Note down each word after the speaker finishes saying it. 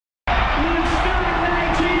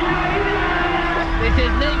is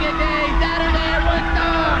Naked Day Saturday at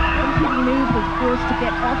Woodstock! MTV News was forced to get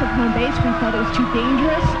off of home base. We thought it was too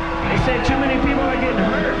dangerous. They said too many people are getting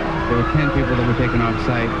hurt. There were 10 people that were taken off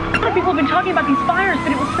site. A lot of people have been talking about these fires,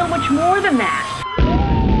 but it was so much more than that.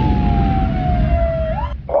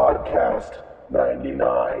 Podcast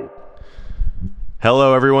 99.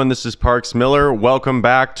 Hello everyone, this is Parks Miller. Welcome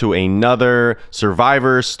back to another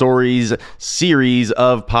Survivor Stories series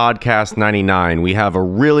of Podcast 99. We have a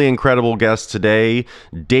really incredible guest today,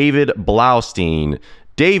 David Blaustein.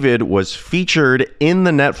 David was featured in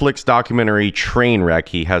the Netflix documentary Trainwreck.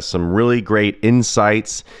 He has some really great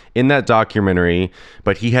insights in that documentary,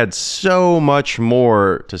 but he had so much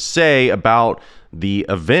more to say about the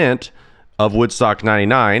event of Woodstock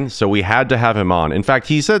 99, so we had to have him on. In fact,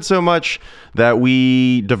 he said so much that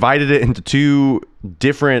we divided it into two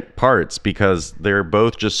different parts because they're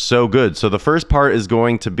both just so good. So the first part is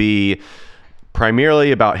going to be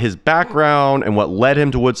primarily about his background and what led him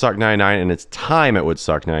to Woodstock 99 and his time at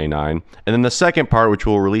Woodstock 99. And then the second part, which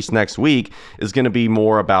we'll release next week, is going to be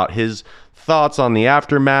more about his thoughts on the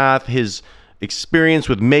aftermath, his experience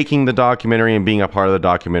with making the documentary and being a part of the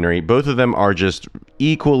documentary. Both of them are just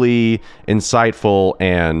equally insightful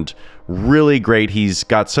and really great. He's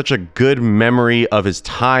got such a good memory of his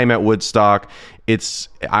time at Woodstock.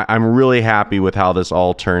 I'm really happy with how this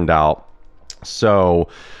all turned out. So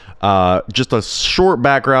just a short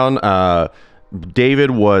background.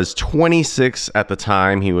 David was 26 at the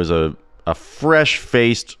time. He was a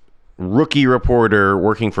fresh-faced rookie reporter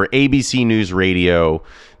working for ABC News Radio.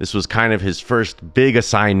 This was kind of his first big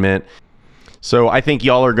assignment. So I think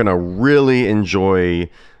y'all are going to really enjoy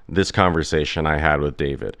this conversation I had with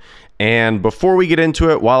David. And before we get into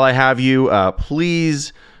it, while I have you,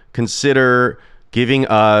 please consider giving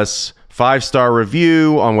us 5-star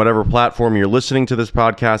review on whatever platform you're listening to this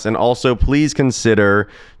podcast. And also please consider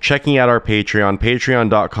checking out our Patreon,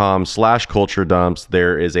 patreon.com/culture dumps.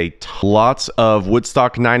 There is lots of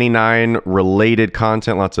Woodstock 99 related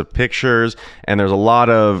content, lots of pictures, and there's a lot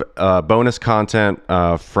of bonus content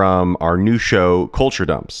from our new show, Culture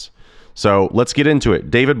Dumps. So let's get into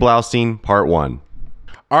it. David Blaustein, part 1.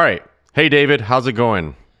 All right. Hey, David, how's it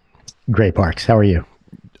going? Great, Parks. How are you?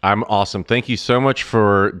 I'm awesome. Thank you so much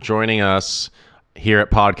for joining us here at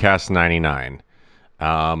Podcast 99.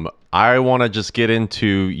 I want to just get into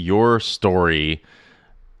your story,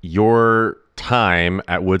 your time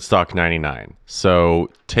at Woodstock 99. So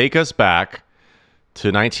take us back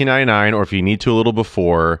to 1999, or if you need to, a little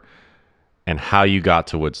before, and how you got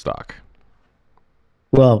to Woodstock.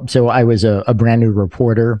 Well, so I was a brand new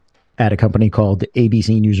reporter at a company called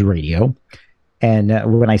ABC News Radio. And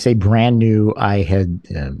when I say brand new, I had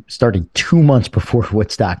started 2 months before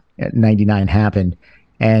Woodstock 99 happened.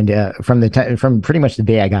 And from pretty much the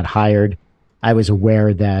day I got hired, I was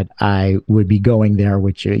aware that I would be going there,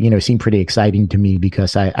 which, seemed pretty exciting to me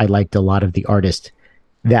because I liked a lot of the artists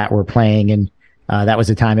that were playing. And that was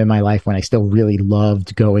a time in my life when I still really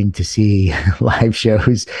loved going to see live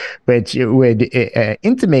shows, which would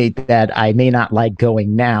intimate that I may not like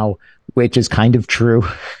going now, which is kind of true.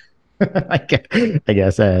 I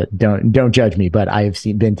guess don't judge me, but I've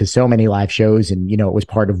been to so many live shows, and it was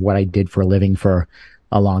part of what I did for a living for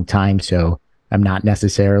a long time. So I'm not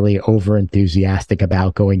necessarily over enthusiastic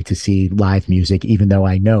about going to see live music, even though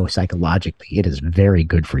I know psychologically it is very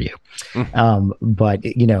good for you. But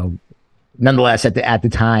nonetheless, at the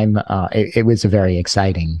time, it was a very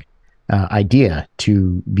exciting idea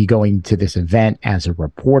to be going to this event as a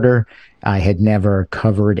reporter. I had never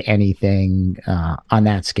covered anything on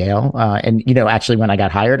that scale. And, actually, when I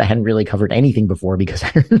got hired, I hadn't really covered anything before because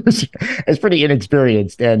I was pretty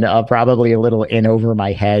inexperienced and probably a little in over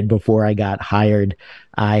my head before I got hired.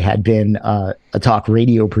 I had been a talk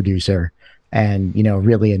radio producer and,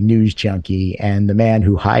 really a news junkie. And the man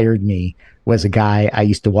who hired me was a guy I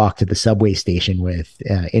used to walk to the subway station with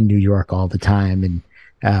in New York all the time. And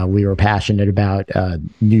we were passionate about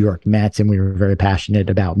New York Mets, and we were very passionate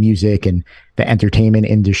about music and the entertainment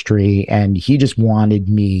industry. And he just wanted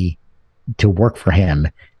me to work for him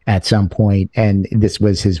at some point. And this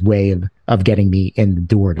was his way of getting me in the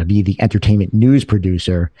door to be the entertainment news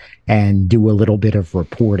producer and do a little bit of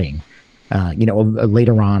reporting.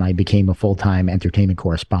 Later on, I became a full-time entertainment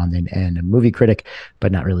correspondent and a movie critic,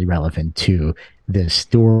 but not really relevant to the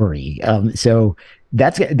story. So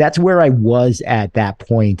that's where I was at that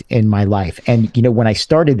point in my life. And, when I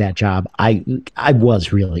started that job, I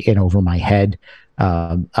was really in over my head.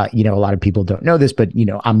 A lot of people don't know this, but,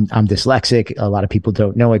 I'm dyslexic. A lot of people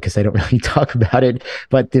don't know it because I don't really talk about it.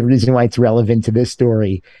 But the reason why it's relevant to this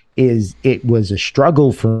story is it was a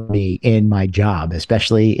struggle for me in my job,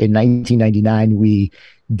 especially in 1999. We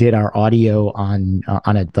did our audio on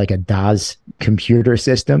a like a DAS computer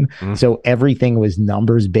system. So everything was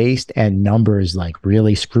numbers based, and numbers like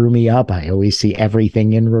really screw me up. I always see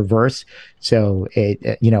everything in reverse. So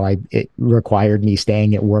it required me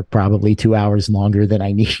staying at work probably 2 hours longer than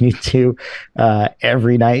I needed to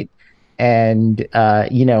every night. And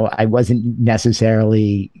I wasn't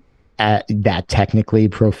necessarily that technically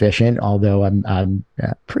proficient, although I'm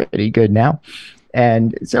pretty good now.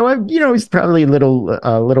 And so I, was probably a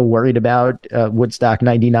little worried about Woodstock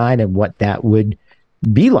 '99 and what that would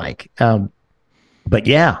be like. But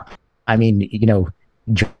yeah, I mean,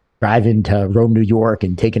 driving to Rome, New York,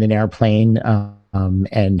 and taking an airplane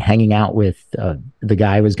and hanging out with the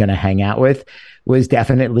guy I was going to hang out with was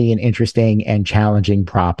definitely an interesting and challenging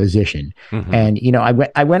proposition. And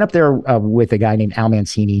I went up there with a guy named Al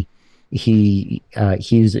Mancini.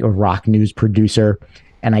 He's a rock news producer,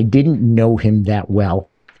 and I didn't know him that well.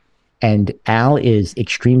 And Al is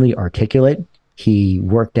extremely articulate. He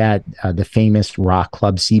worked at the famous rock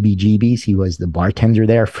club CBGB's. He was the bartender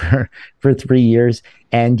there for 3 years.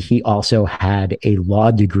 And he also had a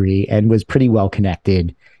law degree and was pretty well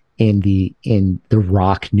connected in the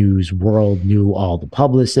rock news world, knew all the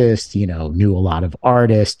publicists, knew a lot of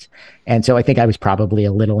artists. And so I think I was probably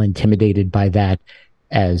a little intimidated by that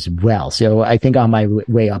as well. So I think on my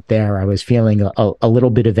way up there, I was feeling a little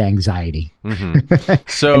bit of anxiety.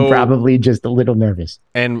 So and probably just a little nervous.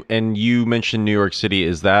 And you mentioned New York City.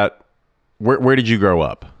 Is that where did you grow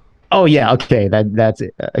up? Oh yeah, okay, that's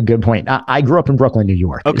a good point. I grew up in Brooklyn, New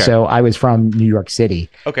York. Okay. So I was from New York City.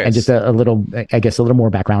 Okay. And just a little more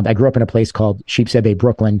background. I grew up in a place called Sheepshead Bay,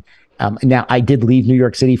 Brooklyn. Now I did leave New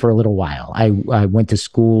York City for a little while. I went to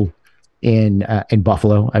school in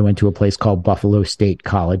Buffalo. I went to a place called Buffalo State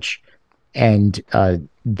College, and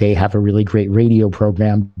they have a really great radio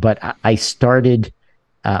program. But I started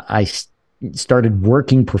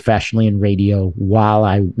working professionally in radio while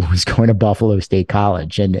I was going to Buffalo State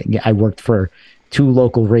College, and I worked for 2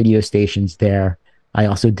 local radio stations there. I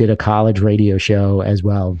also did a college radio show as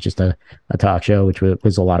well, just a talk show, which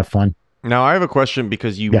was a lot of fun. Now I have a question,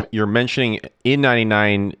 because you're mentioning in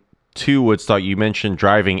 '99 to Woodstock, you mentioned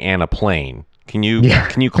driving and a plane. Can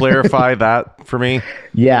you clarify that for me?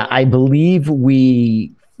 Yeah, I believe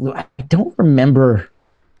I don't remember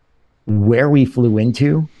where we flew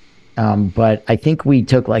into, but I think we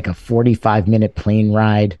took like a 45-minute plane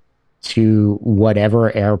ride to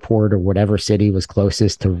whatever airport or whatever city was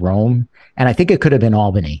closest to Rome. And I think it could have been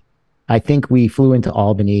Albany. I think we flew into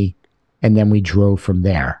Albany and then we drove from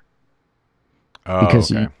there. Oh, because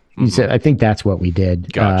okay. So I think that's what we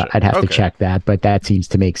did. Gotcha. I'd have to check that, but that seems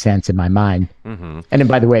to make sense in my mind. And then,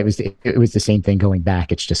 by the way, it was the same thing going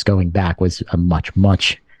back. It's just going back was a much,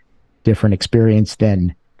 much different experience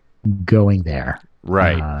than going there.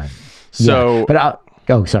 Right. So, but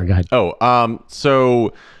sorry, go ahead.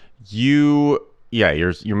 So you're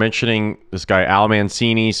mentioning this guy Al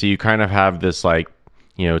Mancini. So you kind of have this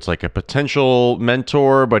it's like a potential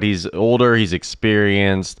mentor, but he's older, he's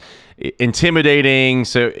experienced, intimidating.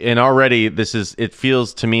 So, and already it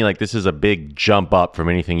feels to me like this is a big jump up from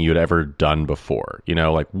anything you'd ever done before,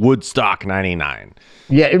 like Woodstock '99.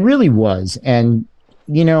 Yeah, it really was. And,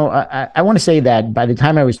 I want to say that by the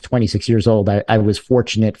time I was 26 years old, I was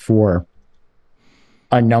fortunate for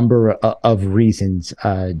a number of reasons,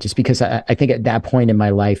 just because I think at that point in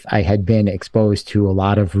my life, I had been exposed to a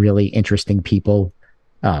lot of really interesting people,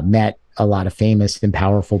 met a lot of famous and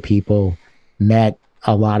powerful people, met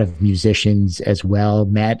a lot of musicians as well,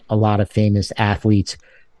 met a lot of famous athletes.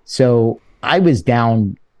 So I was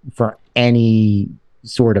down for any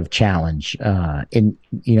sort of challenge in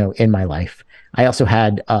my life. I also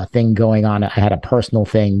had a thing going on. I had a personal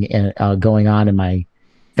thing going on in my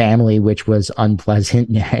family, which was unpleasant.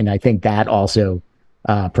 And I think that also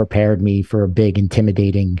prepared me for big,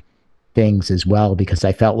 intimidating things as well, because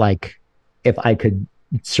I felt like if I could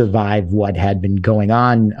survive what had been going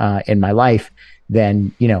on in my life,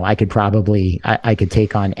 then, I could probably, I could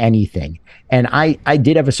take on anything. And I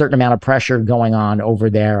did have a certain amount of pressure going on over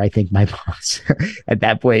there. I think my boss at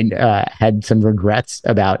that point had some regrets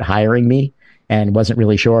about hiring me and wasn't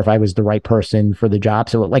really sure if I was the right person for the job.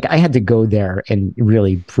 So I had to go there and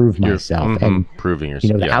really prove myself. And proving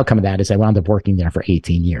yourself. The outcome of that is I wound up working there for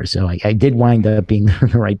 18 years. So I did wind up being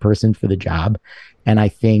the right person for the job. And I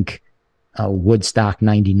think Woodstock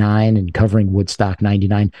 '99 and covering Woodstock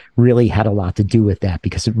 '99 really had a lot to do with that,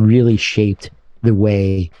 because it really shaped the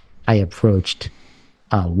way I approached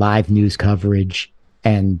live news coverage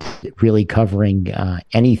and really covering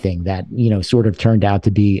anything that, sort of turned out to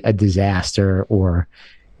be a disaster or,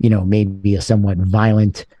 maybe a somewhat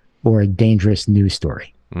violent or a dangerous news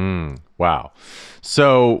story. Wow.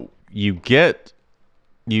 So you get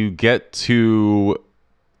to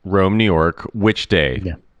Rome, New York. Which day?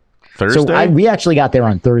 Yeah. Thursday. So we actually got there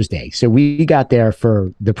on Thursday. So we got there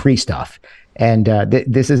for the pre-stuff, and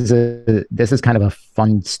this is kind of a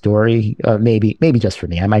fun story. Maybe just for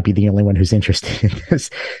me. I might be the only one who's interested in this.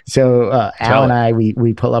 So Al and I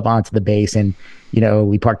we pull up onto the base, and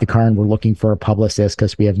we park the car and we're looking for a publicist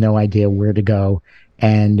because we have no idea where to go.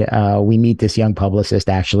 And we meet this young publicist.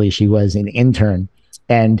 Actually, she was an intern,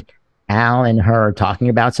 and Al and her are talking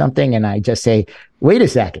about something, and I just say, "Wait a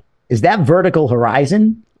second, is that Vertical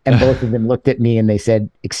Horizon?" And both of them looked at me and they said,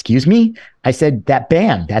 "Excuse me?" I said, "That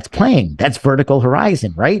band that's playing, that's Vertical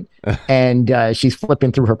Horizon, right?" And she's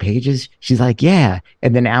flipping through her pages. She's like, "Yeah."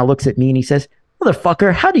 And then Al looks at me and he says,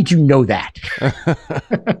 "Motherfucker, how did you know that?"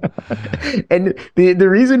 And the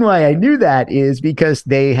reason why I knew that is because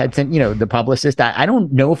they had sent, the publicist. I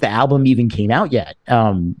don't know if the album even came out yet,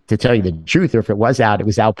 to tell you the truth, or if it was out. It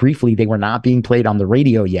was out briefly. They were not being played on the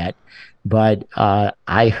radio yet. But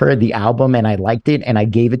I heard the album and I liked it, and I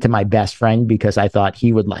gave it to my best friend because I thought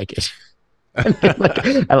he would like it.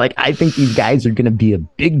 I think these guys are going to be a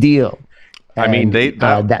big deal. And, I mean,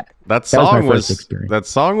 that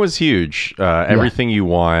song was huge. Everything You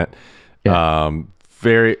Want,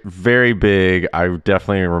 very, very big. I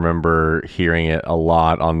definitely remember hearing it a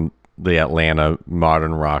lot on the Atlanta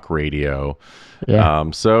modern rock radio. Yeah.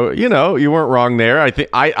 So you weren't wrong there. I think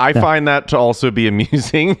I find that to also be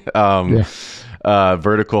amusing.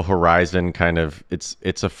 Vertical Horizon kind of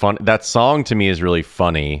it's a fun, that song to me is really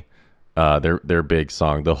funny. Their big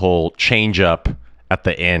song, the whole change up at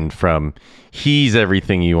the end from "He's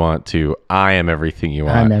everything you want" to "I am everything you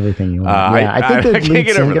want." I'm everything you want. I think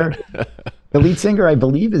the lead singer, I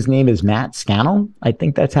believe his name is Matt Scannell. I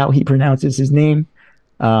think that's how he pronounces his name.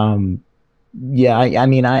 I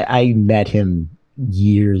mean, I met him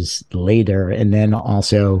years later, and then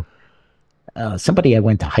also somebody I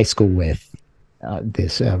went to high school with,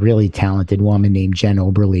 this really talented woman named Jen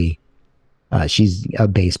Oberly. She's a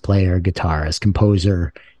bass player, guitarist,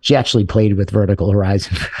 composer. She actually played with Vertical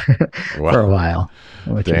Horizon for a while,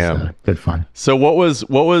 which is good fun. So what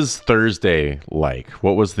was Thursday like?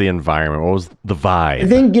 What was the environment? What was the vibe? I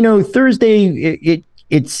think, Thursday,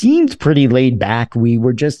 it seemed pretty laid back. We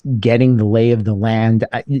were just getting the lay of the land.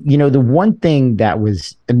 The one thing that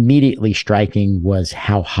was immediately striking was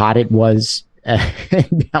how hot it was,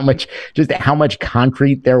 and how much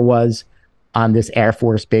concrete there was on this Air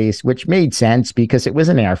Force base, which made sense because it was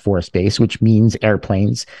an Air Force base, which means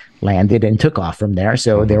airplanes landed and took off from there.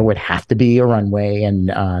 So there would have to be a runway, and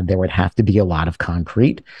there would have to be a lot of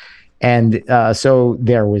concrete. And so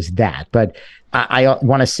there was that. But I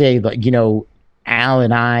want to say, Al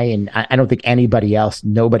and I don't think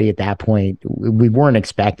nobody at that point, we weren't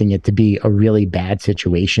expecting it to be a really bad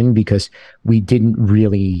situation because we didn't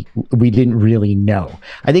really know.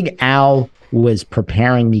 I think Al was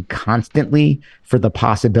preparing me constantly for the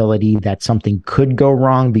possibility that something could go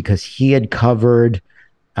wrong because he had covered,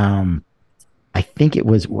 I think it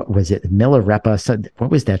was it Miller Repa? So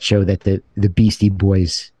what was that show that the Beastie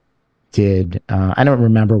Boys did? I don't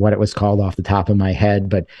remember what it was called off the top of my head,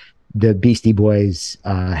 but the Beastie Boys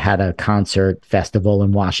had a concert festival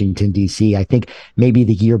in Washington, D.C., I think maybe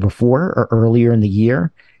the year before or earlier in the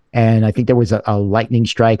year. And I think there was a lightning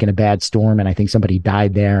strike and a bad storm, and I think somebody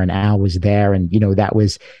died there, and Al was there. And, that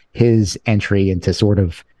was his entry into sort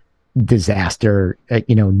of disaster,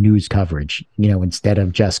 news coverage, instead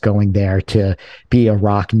of just going there to be a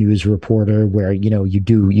rock news reporter where,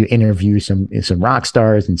 you interview some rock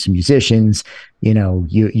stars and some musicians,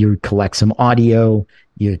 you collect some audio,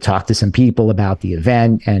 you talk to some people about the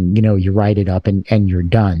event, and, you write it up and you're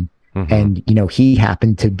done. Mm-hmm. And, he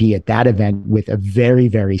happened to be at that event with a very,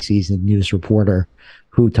 very seasoned news reporter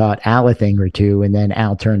who taught Al a thing or two. And then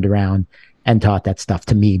Al turned around and taught that stuff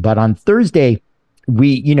to me. But on Thursday,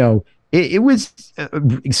 it was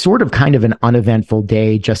sort of kind of an uneventful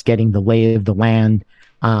day, just getting the lay of the land,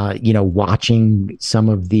 watching some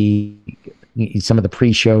of the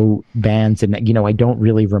pre-show bands, and I don't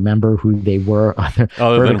really remember who they were.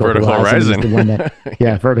 Other than Vertical Horizon.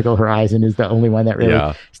 Vertical Horizon is the only one that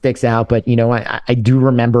really sticks out. But I do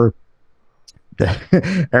remember.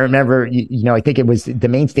 I remember, I think it was the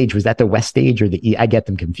main stage. Was that the West stage or the I get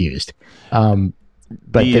them confused.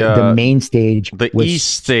 But the main stage, the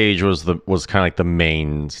East stage was kind of like the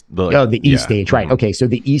main. The East stage, right? Okay, so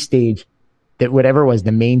the East stage, that whatever it was,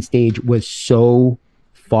 the main stage was so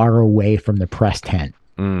far away from the press tent.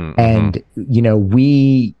 Mm-hmm. And,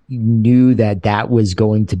 we knew that was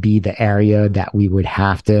going to be the area that we would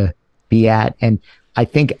have to be at. And I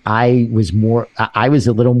think I was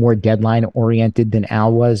a little more deadline oriented than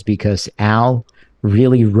Al was, because Al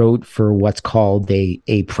really wrote for what's called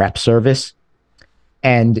a prep service.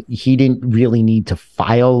 And he didn't really need to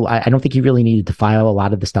file. I don't think he really needed to file a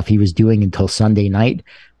lot of the stuff he was doing until Sunday night,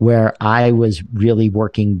 where I was really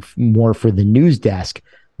working more for the news desk,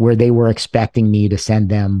 where they were expecting me to send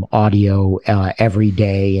them audio every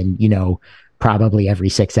day and, probably every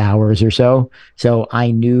 6 hours or so. So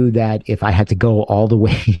I knew that if I had to go all the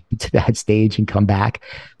way to that stage and come back,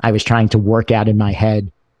 I was trying to work out in my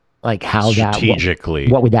head, like how strategically,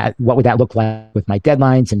 what would that look like with my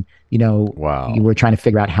deadlines? And, wow. You were trying to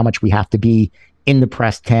figure out how much we have to be in the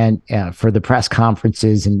press tent for the press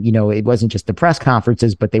conferences. And, it wasn't just the press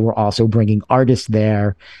conferences, but they were also bringing artists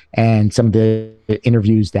there, and some of the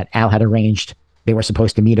interviews that Al had arranged. They were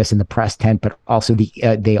supposed to meet us in the press tent, but also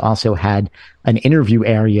they also had an interview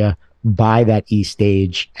area by that east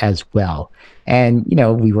stage as well. And,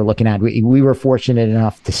 we were looking at, we were fortunate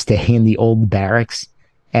enough to stay in the old barracks.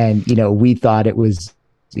 And, we thought it was,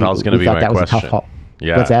 that was going to be my question.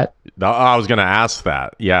 Yeah. What's that? I was going to ask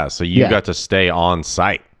that. Yeah. So you got to stay on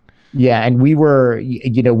site. Yeah. And we were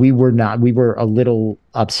a little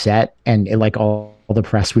upset, and like all the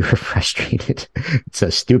press, we were frustrated. It's so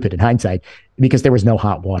stupid in hindsight, because there was no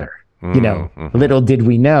hot water. Mm-hmm. Little did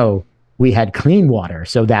we know we had clean water.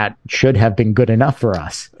 So that should have been good enough for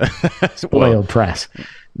us. Spoiled press.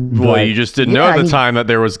 Well, you just didn't know at the time that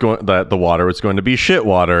that the water was going to be shit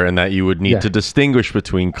water, and that you would need to distinguish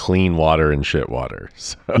between clean water and shit water.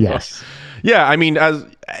 So, yes. Yeah, I mean, as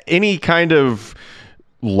any kind of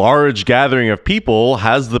large gathering of people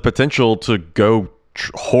has the potential to go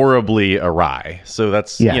horribly awry. So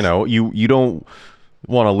that's, you don't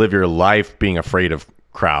want to live your life being afraid of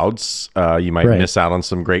crowds. You might miss out on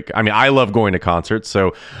some great, I love going to concerts,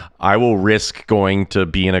 so I will risk going to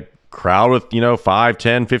be in a crowd with 5,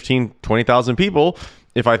 10, 15, 20,000 people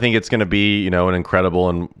if I think it's going to be an incredible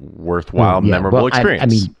and worthwhile memorable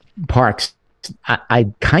experience. Parks, I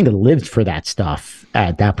kind of lived for that stuff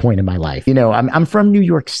at that point in my life. I'm from New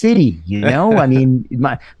York City,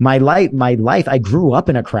 my life, I grew up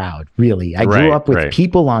in a crowd, really. I grew up with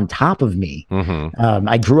people on top of me. Mm-hmm.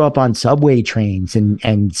 I grew up on subway trains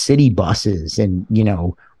and city buses, and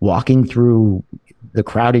walking through the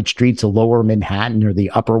crowded streets of Lower Manhattan, or the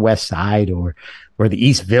Upper West Side, or the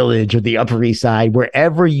East Village, or the Upper East Side,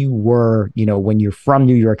 wherever you were, when you're from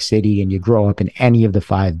New York City and you grow up in any of the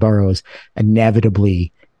 5 boroughs,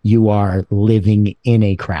 inevitably you are living in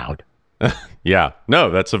a crowd. Yeah, no,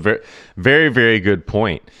 that's a very, very, very good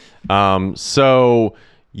point. So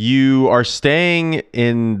you are staying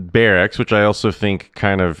in barracks, which I also think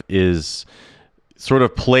kind of is sort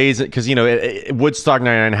of plays it, because, Woodstock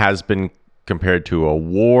 99 has been compared to a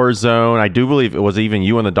war zone. I do believe it was even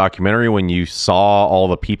you in the documentary when you saw all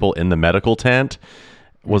the people in the medical tent.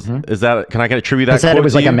 Is that, can I attribute that? It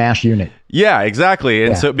was like a MASH unit. Yeah, exactly.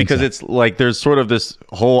 And so because it's like there's sort of this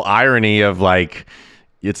whole irony of like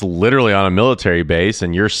it's literally on a military base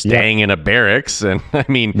and you're staying in a barracks, and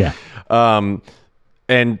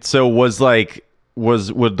and so would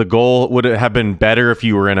it have been better if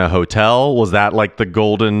you were in a hotel? Was that like the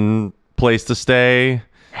golden place to stay?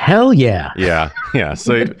 Hell yeah. Yeah.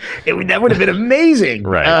 So that would have been amazing.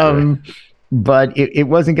 Right. But it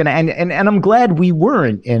wasn't going to end. And I'm glad we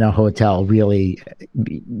weren't in a hotel, really,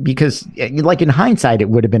 because like in hindsight, it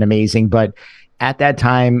would have been amazing. But at that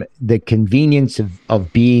time, the convenience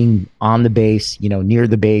of being on the base, near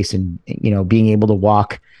the base, and, being able to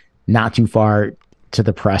walk not too far to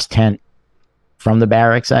the press tent from the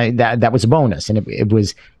barracks, that was a bonus. And it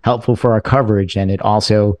was helpful for our coverage. And it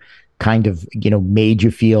also kind of, made you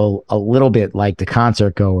feel a little bit like the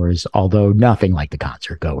concert goers, although nothing like the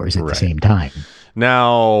concert goers at the same time.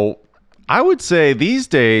 Now, I would say these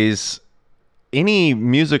days, any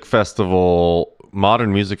music festival,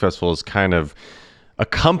 modern music festival, is kind of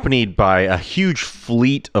accompanied by a huge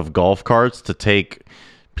fleet of golf carts to take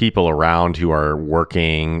people around who are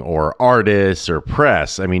working, or artists, or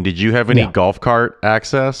press. I mean, did you have any golf cart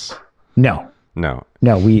access? No,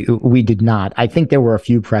 we did not. I think there were a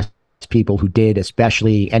few press people who did,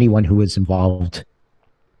 especially anyone who was involved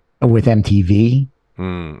with MTV.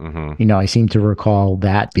 Mm-hmm. I seem to recall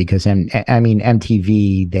that, because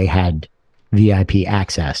MTV, they had VIP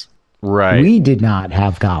access. Right. We did not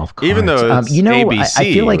have golf carts. Even though it's ABC,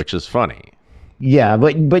 I feel like, which is funny. Yeah,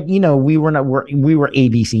 but we were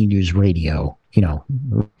ABC News Radio.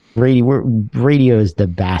 Radio is the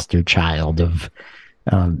bastard child of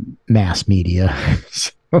mass media.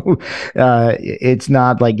 So it's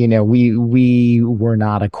not like, we were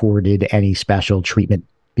not accorded any special treatment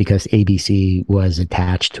because ABC was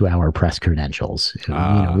attached to our press credentials. We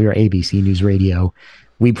were ABC News Radio.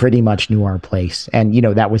 We pretty much knew our place. And,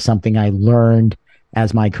 that was something I learned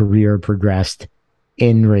as my career progressed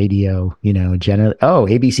in radio, generally. Oh,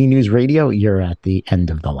 ABC News Radio, you're at the end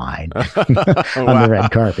of the line on the red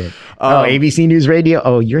carpet. ABC News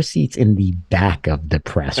Radio, your seat's in the back of the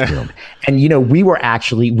press room. And, we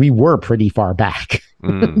were pretty far back.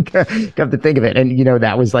 Come to think of it. And,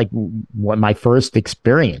 that was like my first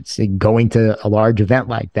experience in going to a large event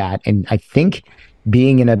like that. And I think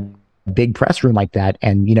being in a big press room like that,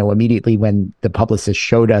 and, immediately when the publicist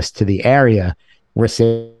showed us to the area, we're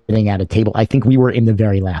sitting at a table. I think we were in the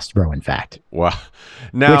very last row, in fact. Wow.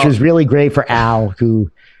 Now, which was really great for Al,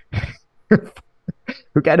 who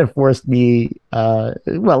kind of forced me. I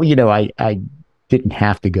didn't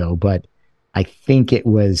have to go, but I think it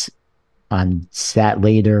was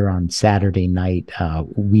later on Saturday night.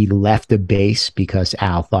 We left the base because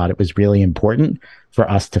Al thought it was really important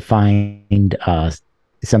for us to find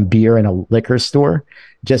some beer in a liquor store,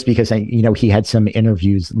 just because he had some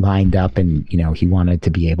interviews lined up, and he wanted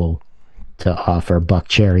to be able to offer Buck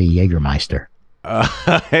Cherry Jägermeister.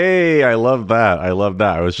 Hey, I love that.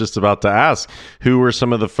 I was just about to ask, who were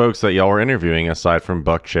some of the folks that y'all were interviewing aside from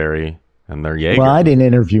Buck Cherry and their Jaeger? Well, I didn't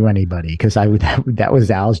interview anybody because that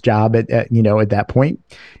was Al's job at that point.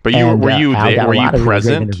 But were you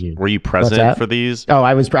present? Were you present for these? Oh,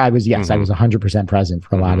 I was. Yes, I was 100% present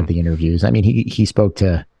for a lot of the interviews. I mean, he spoke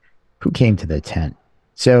to who came to the tent.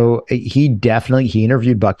 So he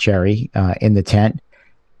interviewed Buck Cherry in the tent.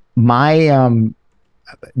 My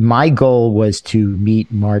goal was to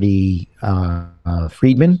meet Marty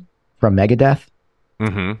Friedman from Megadeth.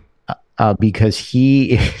 Because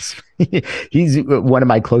he's one of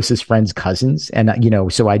my closest friend's cousins. And,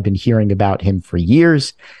 so I'd been hearing about him for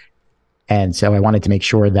years. And so I wanted to make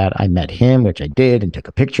sure that I met him, which I did, and took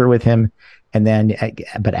a picture with him. And then,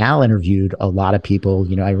 but Al interviewed a lot of people.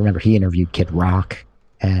 I remember he interviewed Kid Rock,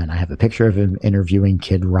 and I have a picture of him interviewing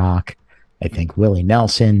Kid Rock. I think Willie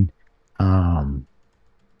Nelson, Avenged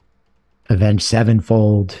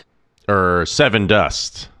Sevenfold. Or Seven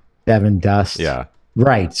Dust. Seven Dust. Yeah.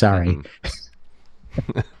 Right. Sorry.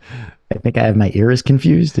 I think I have my ears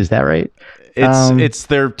confused. Is that right?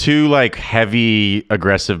 They're two like heavy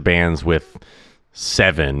aggressive bands with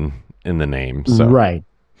 7 in the name. So. Right.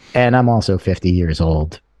 And I'm also 50 years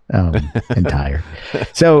old and tired.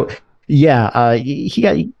 So yeah, he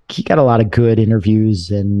got a lot of good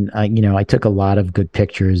interviews, and I took a lot of good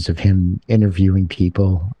pictures of him interviewing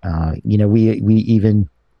people. We even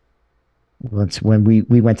when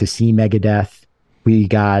we went to see Megadeth, we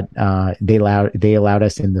got they allowed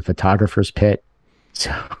us in the photographer's pit,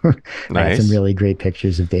 so nice. I had some really great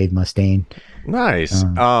pictures of Dave Mustaine. Nice.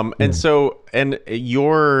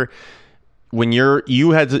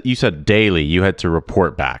 You said daily, you had to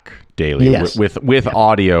report back daily. Yes. with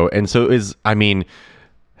audio, and so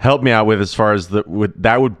help me out with as far as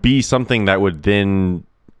that would be something that would then,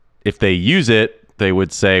 if they use it, they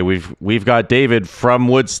would say we've got David from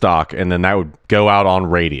Woodstock, and then that would go out on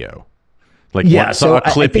radio. Like a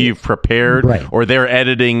clip you've prepared, right. Or they're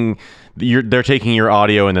editing. They're taking your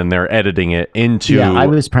audio and then they're editing it into. Yeah, I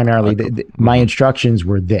was primarily my instructions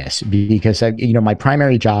were this, because my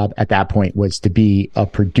primary job at that point was to be a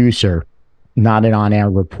producer, not an on-air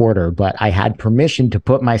reporter. But I had permission to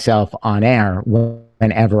put myself on air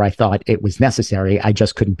whenever I thought it was necessary. I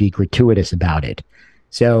just couldn't be gratuitous about it.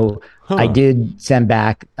 So I did send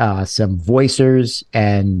back some voicers,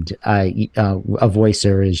 and a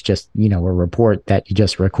voicer is just, a report that you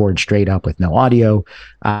just record straight up with no audio.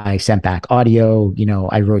 I sent back audio,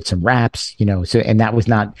 I wrote some raps, and that was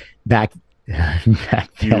not back then.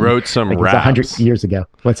 You wrote some raps 100 years ago.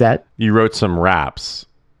 What's that? You wrote some raps.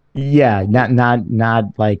 Yeah,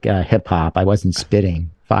 not like hip hop. I wasn't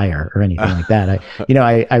spitting fire or anything like that.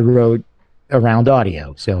 I wrote around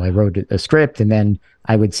audio. So I wrote a script, and then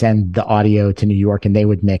I would send the audio to New York, and they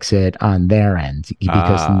would mix it on their end,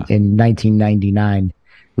 because in 1999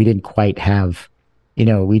 we didn't quite have,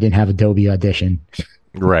 we didn't have Adobe Audition,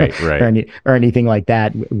 right, or anything like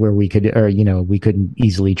that, where we could, we couldn't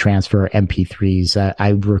easily transfer MP3s. I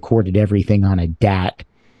recorded everything on a DAT,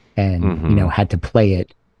 and had to play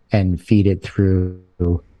it and feed it through.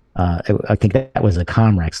 I think that was a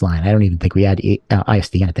Comrex line. I don't even think we had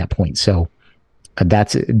ISDN at that point. So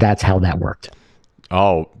that's how that worked.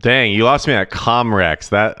 Oh, dang! You lost me at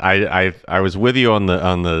Comrex. That I was with you on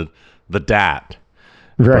the DAT.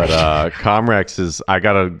 Right. But Comrex is, I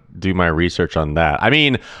got to do my research on that. I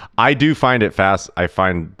mean, I do find it I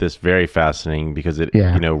find this very fascinating because it,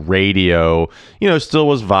 Yeah. Radio, still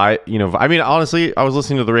was I mean, honestly, I was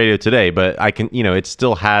listening to the radio today, but I can, it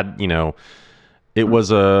still had, it was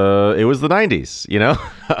the 90s,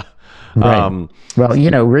 Right.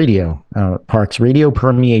 Well, radio, Parks, radio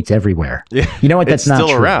permeates everywhere. Yeah, You know what? That's it's not still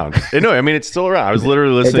true. around. No, I mean, it's still around. I was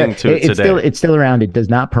literally listening to it today. It's still around. It does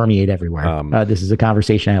not permeate everywhere. This is a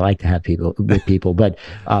conversation I like to have with people, but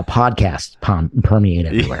podcasts permeate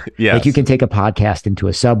everywhere. Yes. Like you can take a podcast into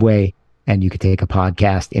a subway and you could take a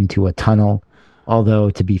podcast into a tunnel. Although,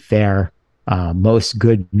 to be fair, most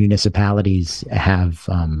good municipalities have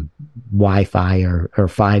Wi-Fi or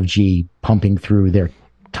 5G pumping through their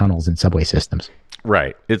tunnels and subway systems.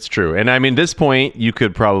 Right. It's true. And I mean, this point, you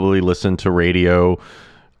could probably listen to radio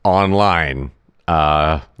online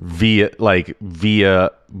via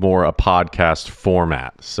more a podcast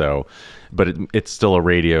format. So, but it's still a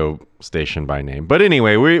radio station by name. But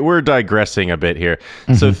anyway, we're digressing a bit here.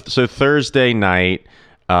 So Thursday night,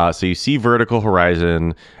 so you see Vertical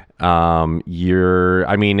Horizon. It's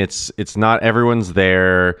not everyone's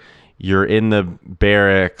there. You're in the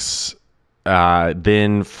barracks.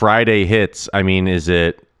 Then Friday hits. I mean,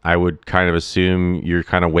 I would kind of assume you're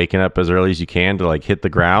kind of waking up as early as you can to like hit the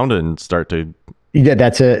ground and start to. Yeah,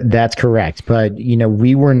 that's correct. But we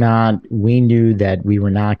knew that we were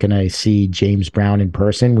not going to see James Brown in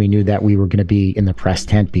person. We knew that we were going to be in the press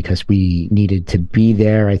tent because we needed to be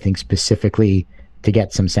there, I think specifically to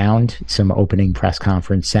get some opening press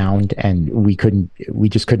conference sound. And we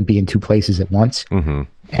just couldn't be in two places at once. Mm-hmm.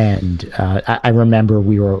 And I remember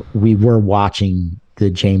we were watching the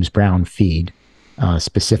James Brown feed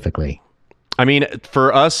specifically. I mean,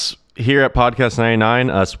 for us here at Podcast 99,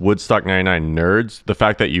 us Woodstock 99 nerds, the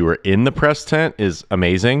fact that you were in the press tent is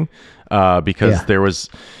amazing because there was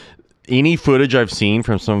any footage I've seen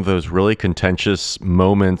from some of those really contentious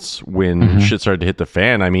moments when shit started to hit the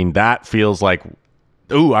fan. I mean, that feels like,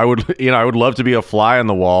 I would love to be a fly on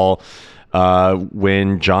the wall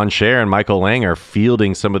when John Scher and Michael Lang are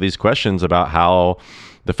fielding some of these questions about how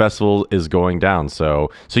the festival is going down.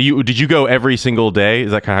 So did you go every single day?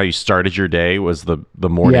 Is that kind of how you started your day? Was the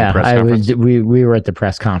morning press conference? We were at the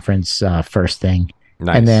press conference first thing.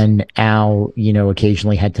 Nice. And then Al,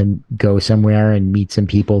 occasionally had to go somewhere and meet some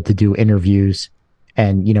people to do interviews.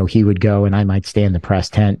 And, he would go and I might stay in the press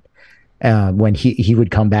tent when he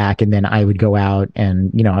would come back, and then I would go out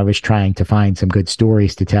and, I was trying to find some good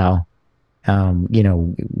stories to tell.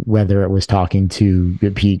 Whether it was talking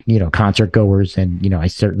to concert goers, and, I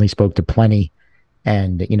certainly spoke to plenty,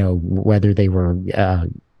 and, whether they were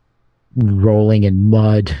rolling in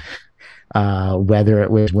mud, whether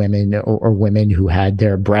it was women or women who had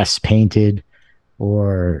their breasts painted,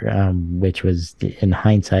 or which was in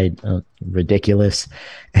hindsight ridiculous,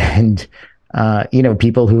 and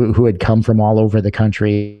people who had come from all over the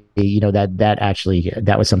country.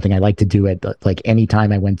 That was something I like to do at like any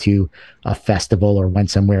time I went to a festival or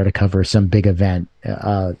went somewhere to cover some big event.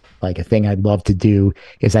 Like a thing I'd love to do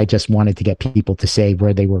is I just wanted to get people to say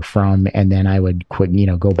where they were from, and then I would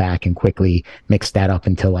go back and quickly mix that up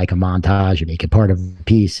into like a montage and make it part of the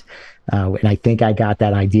piece. And I think I got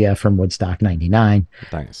that idea from Woodstock 99.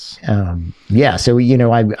 Nice. So,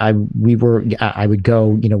 I would go,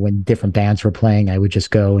 when different bands were playing, I would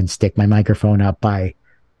just go and stick my microphone up by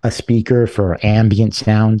a speaker for ambient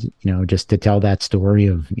sound, just to tell that story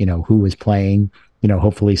of, who was playing,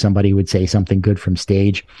 hopefully somebody would say something good from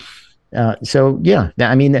stage. I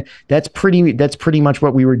mean, that's pretty much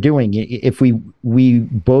what we were doing. If we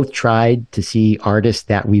both tried to see artists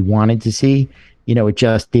that we wanted to see, it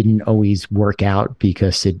just didn't always work out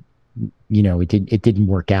because it didn't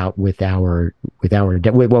work out with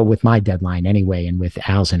with my deadline anyway, and with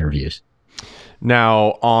Al's interviews.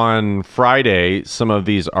 Now on Friday, some of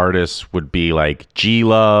these artists would be like G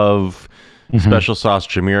Love, Special Sauce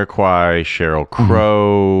Jamiroquai, Sheryl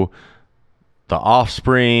Crow, The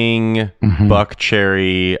Offspring, Buck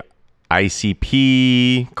Cherry,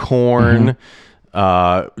 ICP, Korn.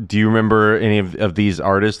 Do you remember any of these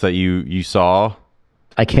artists that you saw?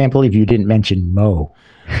 I can't believe you didn't mention Mo.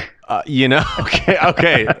 Okay. No, so,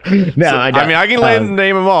 I mean, I can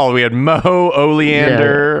name them all. We had Mo,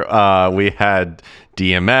 Oleander. Yeah. We had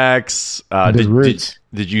DMX. The Roots.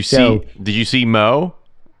 Did you see Mo?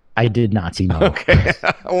 I did not see Mo. Okay.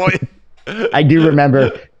 I do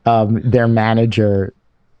remember their manager,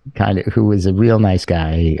 who was a real nice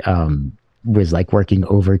guy, was like working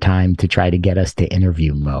overtime to try to get us to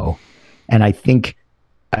interview Mo. And I think,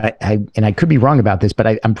 I could be wrong about this, but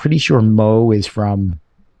I'm pretty sure Mo is from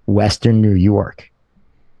Western New York.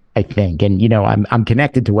 I think. And I'm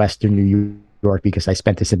connected to Western New York because I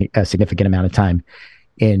spent a significant amount of time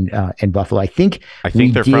in Buffalo. I think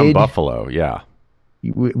they're from Buffalo. Yeah.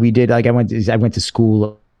 We did, like, I went to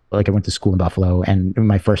school in Buffalo, and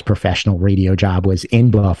my first professional radio job was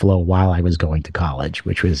in Buffalo while I was going to college,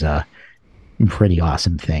 which was a pretty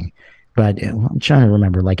awesome thing. But I'm trying to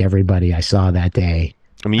remember, like, everybody I saw that day.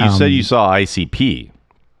 I mean, you said you saw ICP.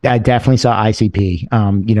 I definitely saw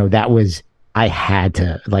ICP. That was, I had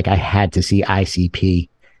to see ICP.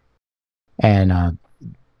 And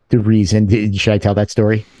the reason, should I tell that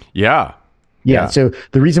story? Yeah. Yeah. So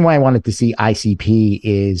the reason why I wanted to see ICP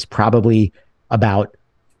is probably about,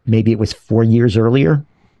 maybe it was 4 years earlier.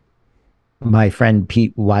 My friend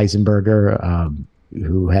Pete Weisenberger,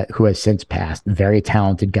 who has since passed, very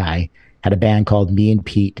talented guy, had a band called Me and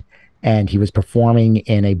Pete, and he was performing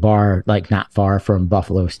in a bar like not far from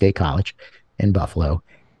Buffalo State College in Buffalo.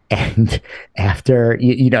 And after,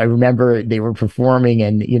 I remember they were performing,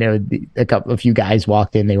 and a few guys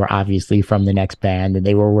walked in. They were obviously from the next band, and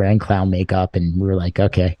they were wearing clown makeup, and we were like,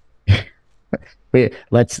 okay,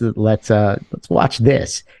 let's watch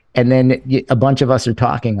this. And then a bunch of us are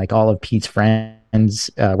talking, like all of Pete's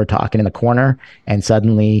friends were talking in the corner, and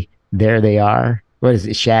suddenly there they are. What is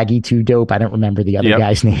it? Shaggy 2 Dope. I don't remember the other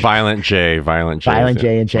guy's name. Violent J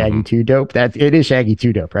and Shaggy 2 Dope. It is Shaggy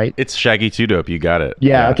 2 Dope, right? It's Shaggy 2 Dope. You got it.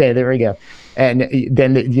 Yeah. Okay. There we go. And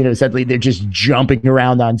then suddenly they're just jumping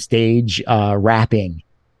around on stage, rapping.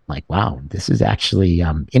 Like, wow, this is actually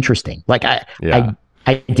interesting. Like I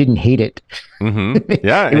didn't hate it. Mm-hmm.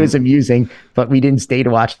 Yeah, it was amusing, but we didn't stay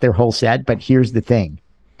to watch their whole set. But here's the thing: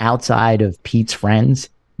 outside of Pete's friends,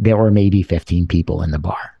 there were maybe 15 people in the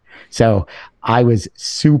bar. So I was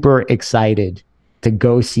super excited to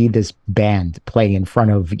go see this band play in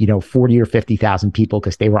front of 40 or 50,000 people,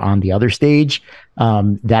 because they were on the other stage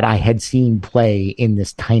that I had seen play in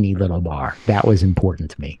this tiny little bar. That was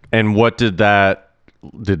important to me. And what did that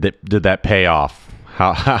pay off?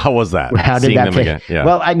 How was that? How did that pay? Yeah.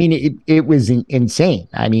 Well, I mean, it was insane.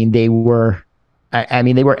 I mean, they were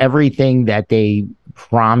everything that they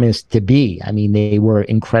promised to be. I mean, they were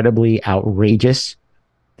incredibly outrageous.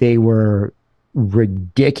 They were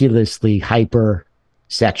ridiculously hyper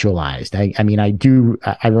sexualized.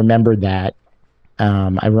 I remember that.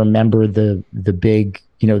 I remember the big,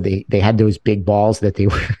 they had those big balls that they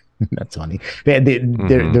were, that's funny. They had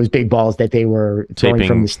those big balls that they were throwing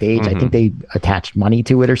from the stage. Mm-hmm. I think they attached money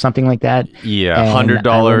to it or something like that. Yeah. $100,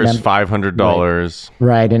 $500.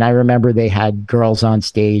 Right. And I remember they had girls on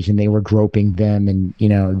stage and they were groping them. And,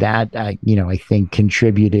 that, I think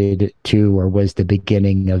contributed to, or was the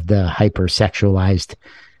beginning of the hypersexualized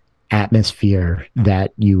atmosphere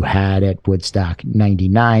that you had at Woodstock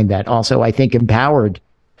 99, that also, I think, empowered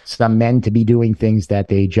some men to be doing things that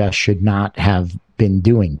they just should not have been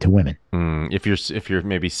doing to women. If you're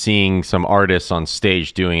maybe seeing some artists on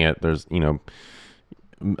stage doing it, there's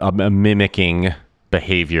a mimicking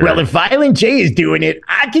behavior. Well, if Violent J is doing it,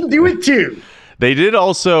 I can do it too. They did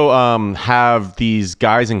also have these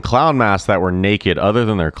guys in clown masks that were naked, other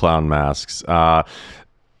than their clown masks.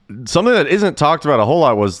 Something that isn't talked about a whole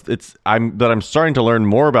lot I'm starting to learn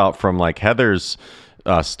more about from, like, Heather's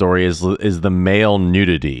story is the male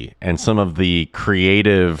nudity and some of the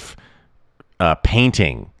creative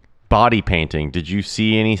body painting. Did you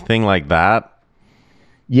see anything like that?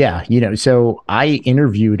 Yeah, so I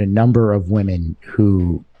interviewed a number of women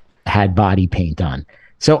who had body paint on.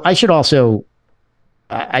 So I should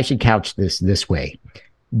couch this way.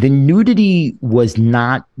 The nudity was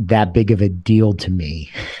not that big of a deal to me,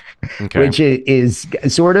 okay. Which is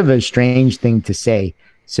sort of a strange thing to say.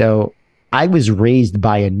 So I was raised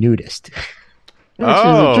by a nudist,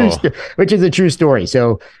 which is a true story.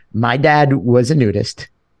 So my dad was a nudist.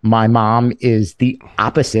 My mom is the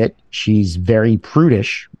opposite. She's very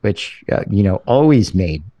prudish, which, always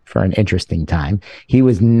made for an interesting time. He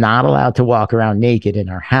was not allowed to walk around naked in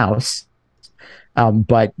our house.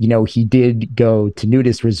 But, he did go to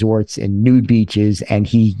nudist resorts and nude beaches, and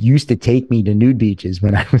he used to take me to nude beaches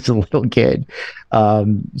when I was a little kid.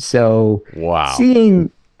 So wow.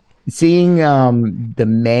 Seeing the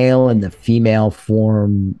male and the female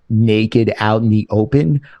form naked out in the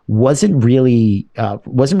open wasn't really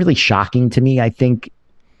shocking to me, I think,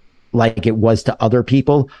 like it was to other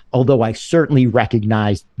people, although I certainly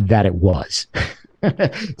recognized that it was.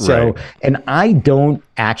 So, right. And I don't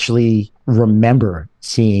actually remember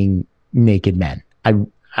seeing naked men.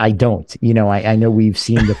 I don't. I know we've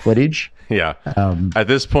seen the footage. Yeah. At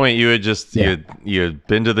this point, you had just you had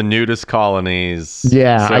been to the nudist colonies.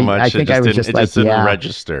 Yeah, so much. I think I was just like, didn't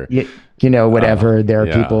register. Whatever. There are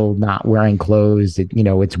people not wearing clothes.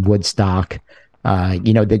 It's Woodstock.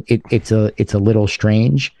 That it's a little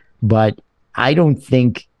strange, but I don't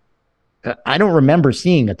think. I don't remember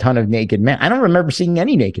seeing a ton of naked men. I don't remember seeing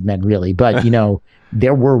any naked men really, but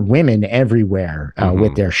there were women everywhere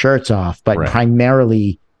with their shirts off, but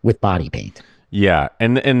primarily with body paint. Yeah,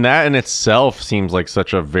 and that in itself seems like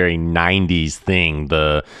such a very 90s thing,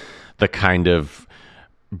 the kind of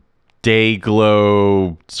day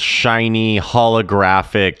glow, shiny,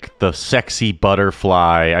 holographic, the sexy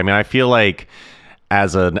butterfly. I mean, I feel like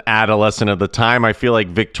as an adolescent at the time, I feel like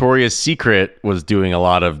Victoria's Secret was doing a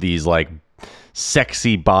lot of these like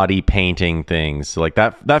sexy body painting things. Like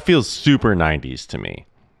that feels super 90s to me.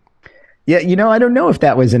 Yeah, I don't know if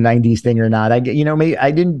that was a 90s thing or not. Maybe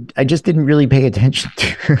I just didn't really pay attention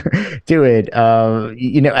to it.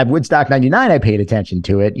 At Woodstock 99, I paid attention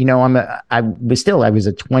to it. I was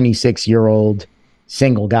a 26-year-old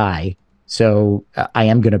single guy. So I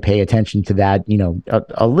am going to pay attention to that,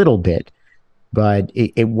 a little bit, but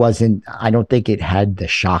it wasn't, I don't think it had the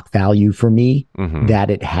shock value for me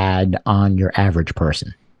that it had on your average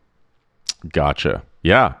person. Gotcha.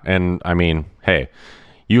 Yeah. And I mean, hey,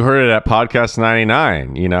 you heard it at Podcast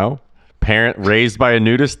 99, parent raised by a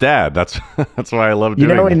nudist dad. That's why I love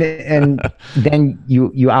doing it. And then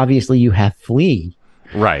you obviously you have Flea.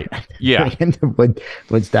 Right. Yeah.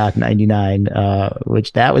 Woodstock 99,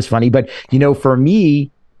 which that was funny. But, for me,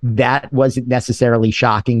 that wasn't necessarily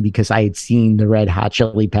shocking because I had seen the Red Hot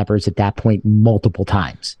Chili Peppers at that point multiple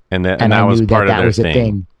times. And that was part of their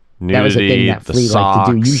thing. Nudity, that was a thing that Flea liked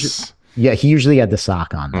to do. He usually had the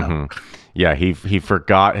sock on, though. Yeah, he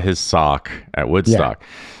forgot his sock at Woodstock. Yeah.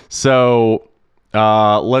 So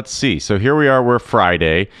let's see. So here we are. We're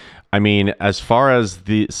Friday. I mean, as far as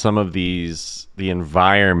the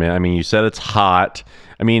environment, I mean, you said it's hot.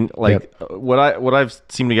 I mean, what I've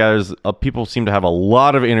seemed to gather is people seem to have a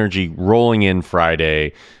lot of energy rolling in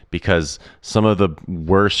Friday because some of the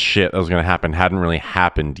worst shit that was going to happen hadn't really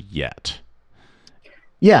happened yet.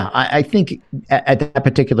 Yeah, I think at that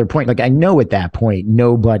particular point, like I know at that point,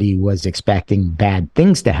 nobody was expecting bad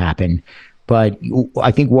things to happen. But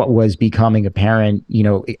I think what was becoming apparent,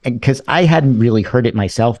 because I hadn't really heard it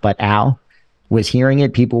myself, but Al was hearing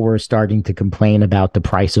it. People were starting to complain about the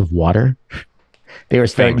price of water. They were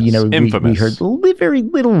starting, we heard very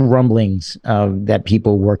little rumblings that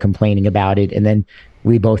people were complaining about it. And then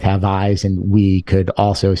we both have eyes and we could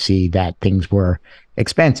also see that things were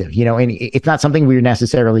expensive, and it's not something we were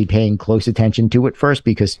necessarily paying close attention to at first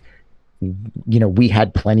because, we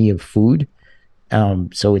had plenty of food.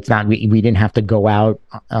 So it's not, we didn't have to go out,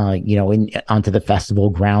 onto the festival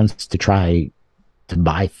grounds to try to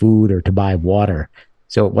buy food or to buy water.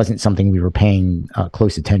 So it wasn't something we were paying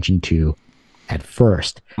close attention to at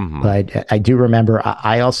first. But I do remember,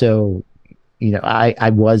 I also, I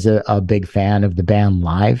was a big fan of the band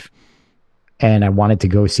Live. And I wanted to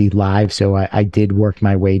go see Live, so I did work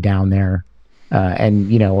my way down there,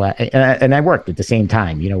 and I worked at the same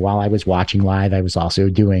time. While I was watching Live, I was also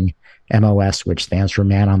doing MOS, which stands for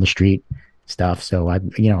Man on the Street stuff. So I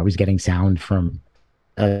was getting sound from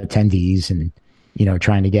attendees, and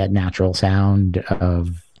trying to get natural sound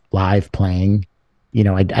of Live playing.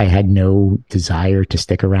 I had no desire to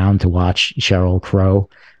stick around to watch Sheryl Crow.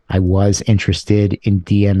 I was interested in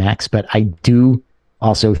DMX, but I do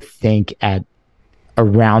also think at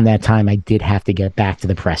around that time, I did have to get back to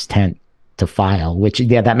the press tent to file, which,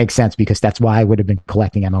 that makes sense because that's why I would have been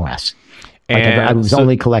collecting MOS. I was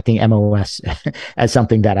only collecting MOS as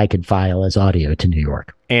something that I could file as audio to New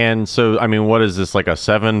York. And so, I mean, what is this, like a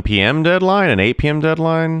 7 p.m. deadline, an 8 p.m.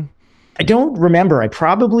 deadline? I don't remember. I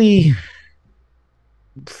probably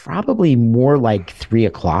more like 3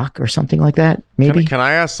 o'clock or something like that, maybe. Can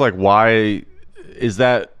I ask, like, why is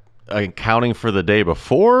that accounting for the day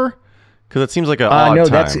before? Because it seems like an odd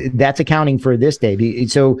time. That's accounting for this day.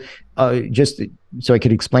 So just so I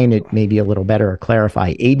could explain it maybe a little better or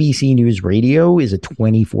clarify, ABC News Radio is a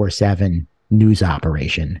 24/7 news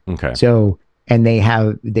operation. Okay. So, and they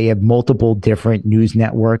have multiple different news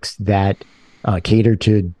networks that cater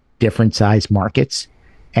to different size markets.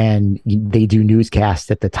 And they do newscasts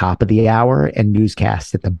at the top of the hour and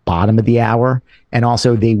newscasts at the bottom of the hour. And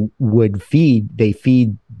also they feed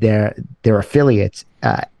their affiliates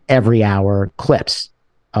every hour clips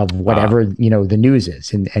of whatever, the news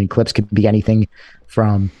is. And clips could be anything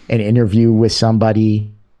from an interview with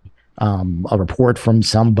somebody, a report from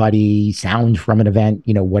somebody, sound from an event,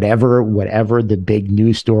 whatever the big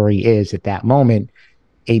news story is at that moment.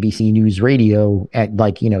 ABC News Radio, at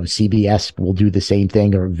CBS will do the same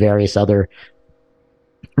thing, or various other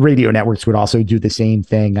radio networks would also do the same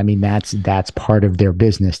thing. I mean, that's part of their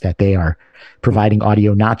business, that they are providing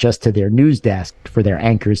audio not just to their news desk for their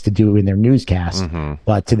anchors to do in their newscasts,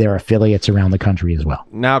 but to their affiliates around the country as well.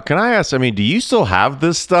 Now, can I ask, I mean, do you still have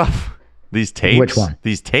this stuff? These tapes? Which one?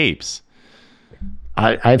 These tapes.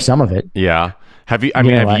 I have some of it. Yeah. Have you,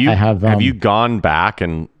 have you gone back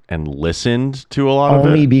and listened to a lot of it?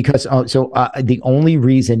 Only because, the only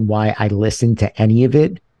reason why I listened to any of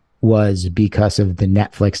it was because of the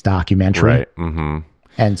Netflix documentary. Right. Mm-hmm.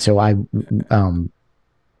 And so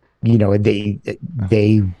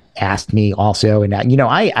they asked me also, and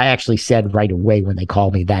I actually said right away when they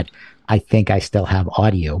called me that I think I still have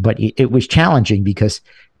audio, but it was challenging because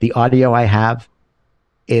the audio I have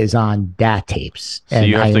is on DAT tapes, so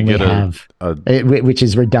you have to get which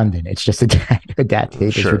is redundant. It's just a DAT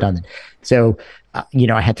tape is redundant. So,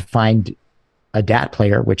 I had to find a DAT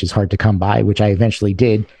player, which is hard to come by, which I eventually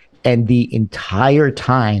did. And the entire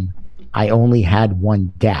time I only had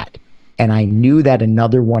one DAT, and I knew that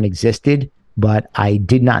another one existed, but I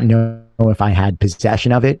did not know if I had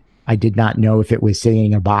possession of it. I did not know if it was sitting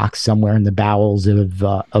in a box somewhere in the bowels of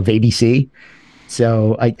ABC.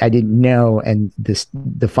 So I didn't know. And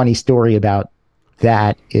the funny story about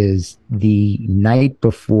that is the night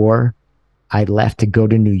before I left to go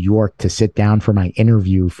to New York to sit down for my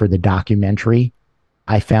interview for the documentary,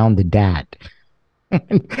 I found the DAT.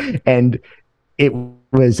 And it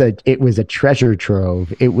was a treasure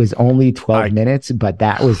trove. It was only 12 minutes, but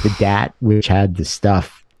that was the DAT which had the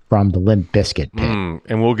stuff from the Limp Bizkit pit.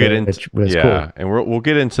 And we'll get into cool. And we'll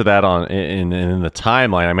get into that in the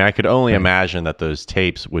timeline. I mean, I could only imagine that those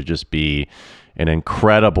tapes would just be an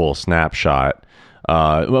incredible snapshot,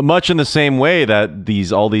 much in the same way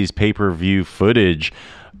that all these pay-per-view footage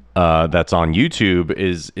that's on YouTube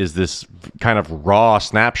is this kind of raw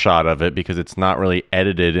snapshot of it, because it's not really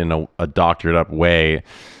edited in a doctored up way.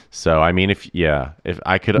 So I mean, if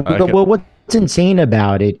I could, well, what's insane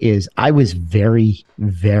about it is I was very,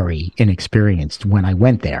 very inexperienced when I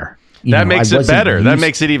went there. That makes it better. That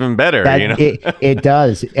makes it even better. It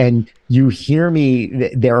does. And you hear me.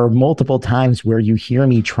 There are multiple times where you hear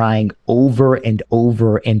me trying over and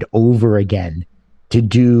over and over again to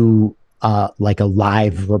do like a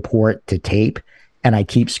live report to tape, and I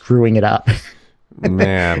keep screwing it up.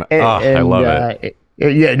 Man, I love it.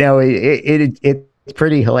 It's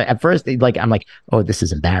pretty hilarious. At first, I'm like, oh, this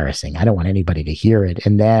is embarrassing. I don't want anybody to hear it.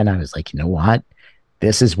 And then I was like, you know what?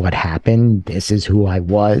 This is what happened. This is who I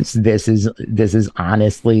was. This is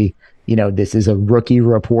honestly, this is a rookie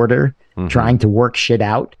reporter trying to work shit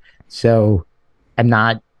out. So I'm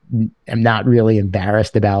not really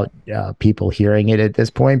embarrassed about people hearing it at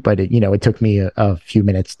this point, but it took me a few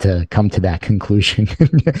minutes to come to that conclusion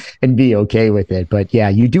and be okay with it. But yeah,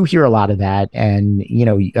 you do hear a lot of that, and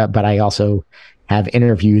but I also have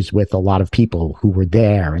interviews with a lot of people who were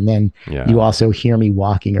there, and then you also hear me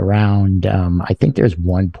walking around. I think there's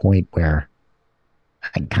one point where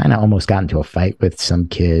I kind of almost got into a fight with some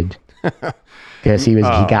kid because he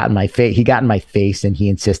got in my face. He got in my face, and he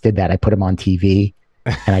insisted that I put him on TV.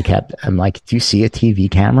 And I'm like, do you see a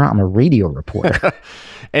TV camera? I'm a radio reporter.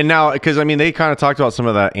 And now, because I mean, they kind of talked about some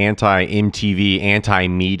of that anti-MTV,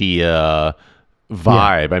 anti-media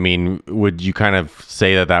vibe. I mean, would you kind of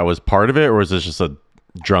say that was part of it, or was this just a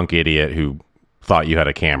drunk idiot who thought you had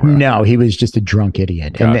a camera? No, he was just a drunk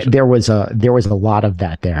idiot. Gotcha. And there was a lot of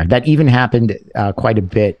that there. That even happened quite a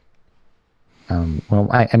bit. Well,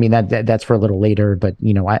 I mean, that's for a little later, but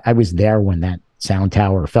I was there when that sound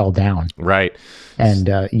tower fell down. Right. And,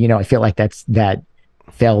 I feel like that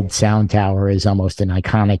felled sound tower is almost an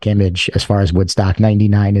iconic image as far as Woodstock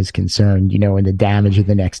 99 is concerned, and the damage of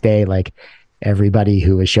the next day, like everybody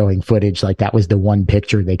who was showing footage, like that was the one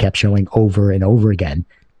picture they kept showing over and over again.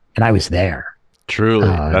 And I was there. Truly.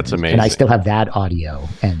 That's amazing. And I still have that audio.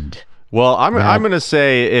 And well, I'm going to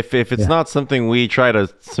say if it's not something we try to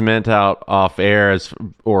cement out off air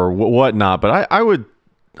or whatnot, but I would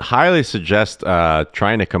highly suggest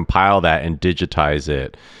trying to compile that and digitize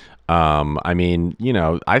it. I mean,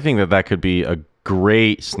 I think that could be a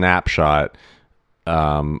great snapshot.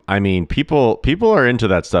 I mean, people are into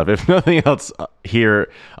that stuff. If nothing else, us here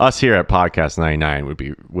at Podcast 99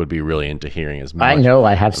 would be really into hearing as much. I know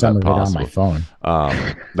I have some of possible. It on my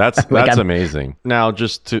phone. That's amazing. Now,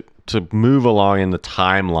 just to move along in the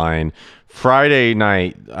timeline, Friday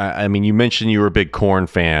night. I mean, you mentioned you were a big Korn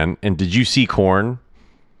fan, and did you see Korn?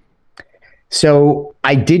 So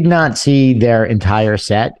I did not see their entire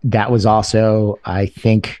set. That was also, I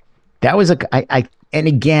think, that was and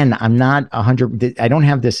again, I'm not 100. I don't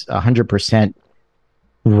have this 100%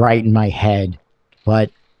 right in my head,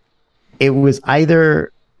 but it was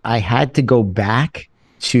either I had to go back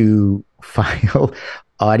to file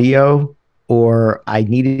audio, or I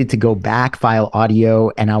needed to go back, file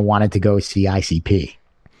audio, and I wanted to go see ICP.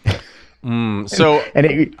 So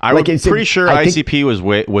And I'm pretty sure ICP was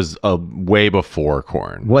way before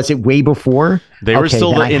Korn. Was it way before? They were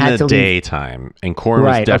still then I in had the to leave. daytime, and Korn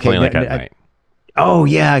was definitely like at night. Oh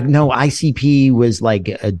yeah, no, ICP was like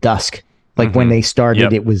a dusk. Like when they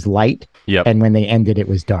started, it was light. Yep. And when they ended, it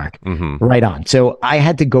was dark. Right on. So I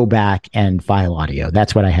had to go back and file audio.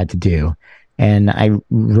 That's what I had to do. And I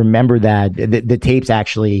remember that the tapes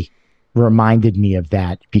actually reminded me of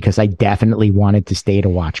that, because I definitely wanted to stay to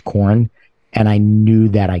watch Korn, and I knew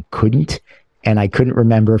that I couldn't. And I couldn't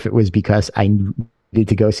remember if it was because I needed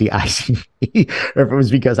to go see ICP or if it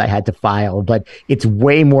was because I had to file. But it's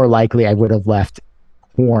way more likely I would have left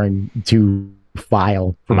Korn to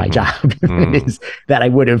file for my job than it is that I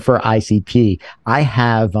would have for ICP. I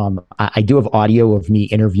have I do have audio of me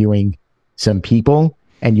interviewing some people,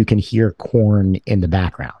 and you can hear Korn in the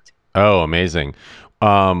background. Oh, amazing.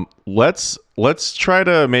 Let's try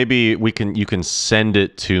to, maybe you can send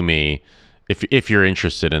it to me if you're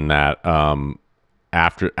interested in that.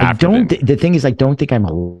 After the thing is, I don't think I'm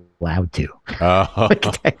allowed to. Oh,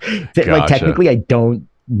 like technically, I don't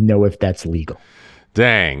know if that's legal.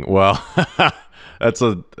 Dang. Well,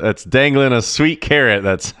 that's dangling a sweet carrot.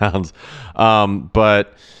 That sounds.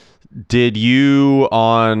 But did you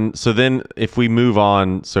so then if we move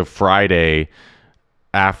on, so Friday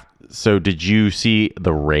so did you see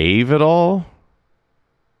the rave at all?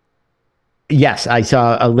 Yes, I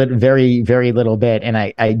saw a little, very, very little bit, and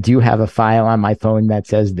I do have a file on my phone that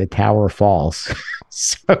says the tower falls.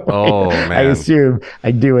 So man.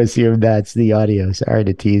 I do assume that's the audio. Sorry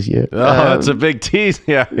to tease you. Oh, that's a big tease.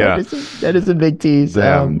 Yeah. That is a big tease.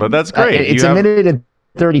 Damn, but that's great. It's a minute and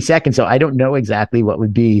 30 seconds, so I don't know exactly what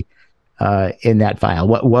would be in that file.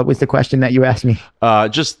 What was the question that you asked me?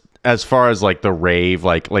 Just as far as like the rave,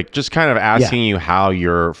 like just kind of asking you how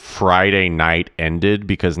your Friday night ended,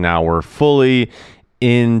 because now we're fully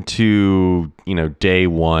into, day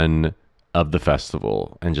one of the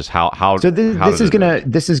festival, and just how so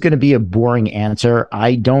this is gonna be a boring answer.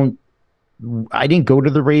 I didn't go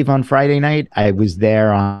to the rave on Friday night. I was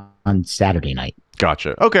there on Saturday night.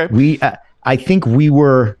 Gotcha. Okay. I think we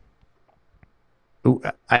were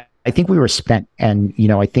spent, and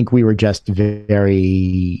I think we were just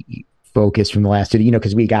very focused from the last 2,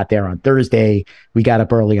 because we got there on Thursday, we got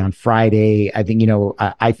up early on Friday. I think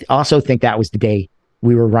I also think that was the day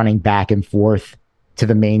we were running back and forth to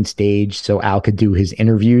the main stage so Al could do his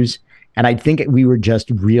interviews. And I think we were just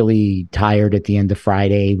really tired at the end of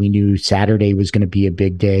Friday. We knew Saturday was going to be a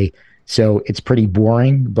big day. So it's pretty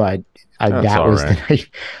boring, but that was the night.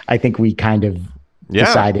 I think we kind of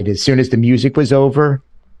decided as soon as the music was over,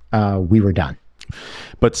 we were done.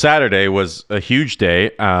 But Saturday was a huge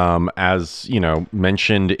day. As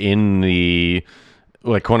mentioned in the,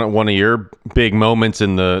 like, one of your big moments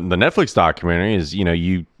in the Netflix documentary is,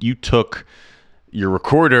 you took your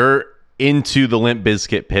recorder into the Limp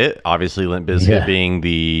Bizkit pit. Obviously, Limp Bizkit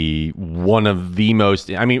being one of the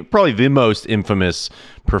most, probably the most infamous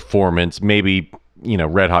performance, maybe,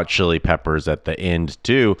 Red Hot Chili Peppers at the end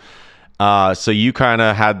too. So you kind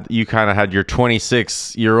of had your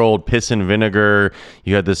 26-year-old piss and vinegar.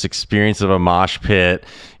 You had this experience of a mosh pit.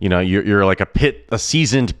 You're like a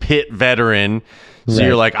seasoned pit veteran. So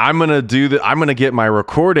you're like, I'm gonna get my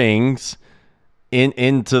recordings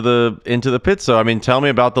into the pit. So tell me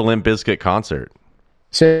about the Limp Bizkit concert.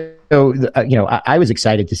 So I was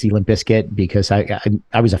excited to see Limp Bizkit because I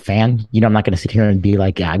was a fan. I'm not going to sit here and be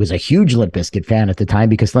like, I was a huge Limp Bizkit fan at the time,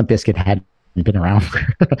 because Limp Bizkit hadn't been around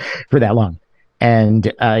for that long.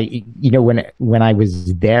 And when I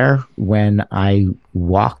was there, when I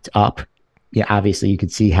walked up, obviously you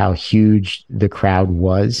could see how huge the crowd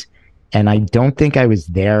was. And I don't think I was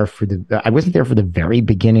there I wasn't there for the very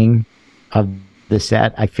beginning of the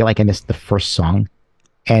set. I feel like I missed the first song.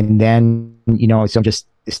 And then, so I'm just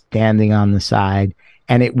standing on the side.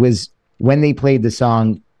 And it was when they played the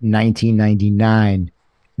song 1999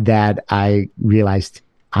 that I realized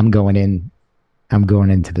I'm going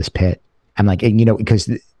into this pit. I'm like, because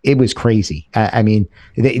it was crazy.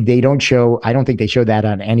 They don't show, I don't think they show that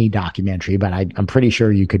on any documentary, but I'm pretty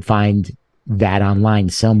sure you could find that online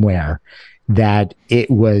somewhere, that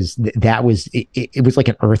it was like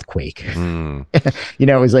an earthquake. It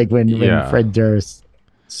was like when Fred Durst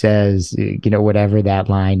says, whatever that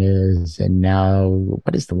line is, and now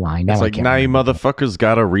what is the line? It's like, now you motherfuckers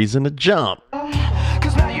got a reason to jump.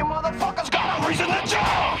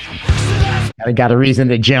 I got a reason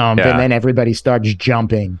to jump, and then everybody starts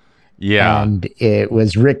jumping. Yeah, and it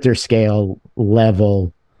was Richter scale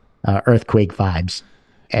level earthquake vibes.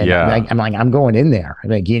 And Yeah. I'm going in there.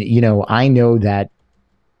 Like, I know that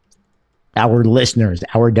our listeners,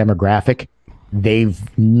 our demographic, they've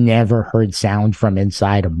never heard sound from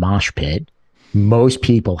inside a mosh pit. Most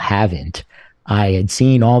people haven't. I had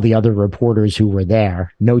seen all the other reporters who were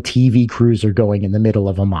there. No TV crews are going in the middle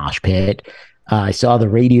of a mosh pit. I saw the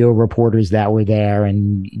radio reporters that were there,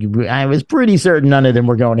 and I was pretty certain none of them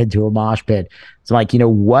were going into a mosh pit. So, like,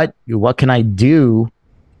 what can I do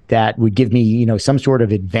that would give me, some sort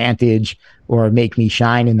of advantage or make me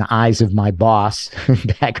shine in the eyes of my boss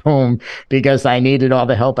back home, because I needed all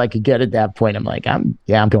the help I could get at that point. I'm like, I'm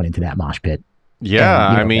going into that mosh pit.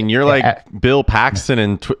 Yeah, And, I mean, you're like Bill Paxton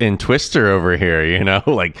in Twister over here,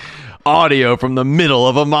 like audio from the middle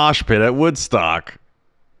of a mosh pit at Woodstock.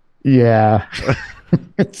 Yeah.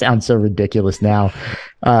 It sounds so ridiculous now.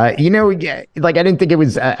 Like, I didn't think it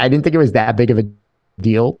was that big of a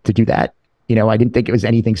deal to do that. I didn't think it was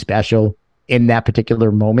anything special in that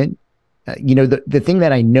particular moment. The thing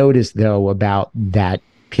that I noticed, though, about that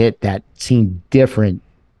pit that seemed different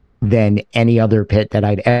than any other pit that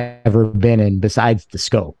I'd ever been in, besides the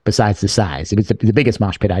scope, besides the size. It was the biggest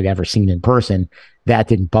mosh pit I'd ever seen in person. That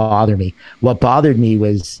didn't bother me. What bothered me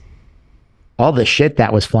was all the shit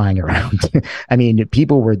that was flying around. I mean,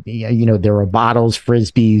 people were, there were bottles,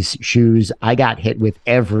 frisbees, shoes. I got hit with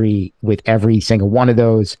every single one of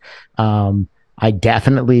those. I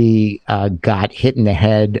definitely got hit in the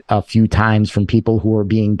head a few times from people who were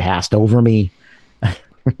being passed over me.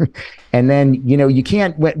 And then, you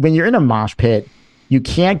can't, when you're in a mosh pit, you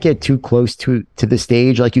can't get too close to the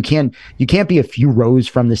stage. Like, you can't be a few rows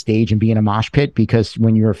from the stage and be in a mosh pit, because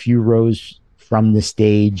when you're a few rows from the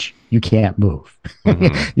stage, you can't move.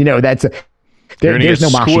 Mm-hmm. There's no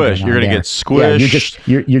moshing going on. You're gonna get squished.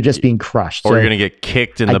 Yeah, you're just being crushed. Or you're gonna get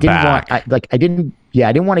kicked in the back. I didn't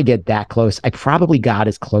want to get that close. I probably got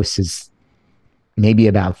as close as maybe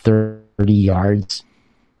about 30 yards.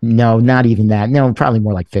 No, not even that. No, probably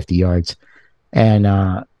more like 50 yards. And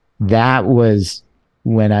that was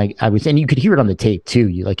when I was, and you could hear it on the tape too.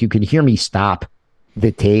 You could hear me stop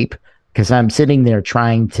the tape, because I'm sitting there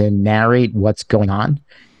trying to narrate what's going on.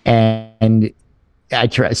 And I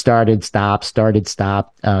started, stop.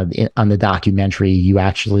 On the documentary, you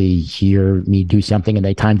actually hear me do something, and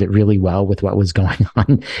they timed it really well with what was going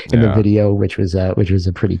on in the video, which was a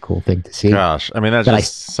pretty cool thing to see. Gosh, I mean,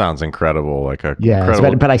 sounds incredible.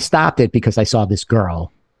 But I stopped it because I saw this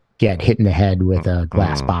girl get hit in the head with a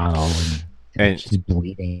glass bottle, and she's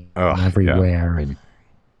bleeding everywhere. Yeah.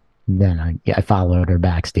 And then I followed her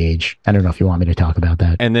backstage. I don't know if you want me to talk about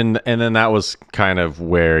that. And then that was kind of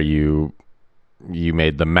where you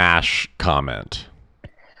made the MASH comment.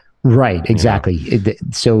 Right, exactly. Yeah.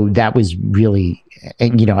 So that was really,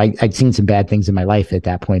 and I'd seen some bad things in my life at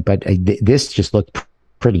that point, but this just looked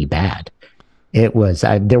pretty bad. It was,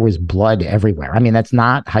 there was blood everywhere. I mean, that's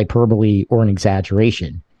not hyperbole or an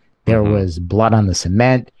exaggeration. There was blood on the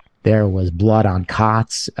cement. There was blood on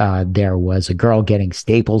cots. There was a girl getting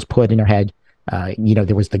staples put in her head.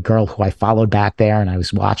 There was the girl who I followed back there, and I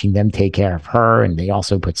was watching them take care of her, and they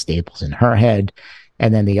also put staples in her head.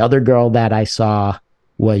 And then the other girl that I saw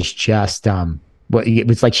was just, it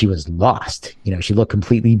was like she was lost. She looked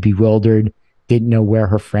completely bewildered, didn't know where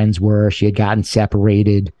her friends were. She had gotten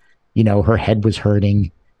separated. Her head was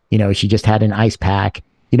hurting. She just had an ice pack.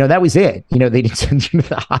 That was it. They didn't send you to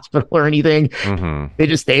the hospital or anything. Mm-hmm. They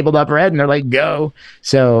just stapled up her head, and they're like, go.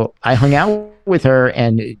 So I hung out with her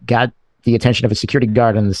and got the attention of a security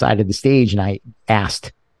guard on the side of the stage, and I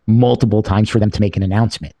asked multiple times for them to make an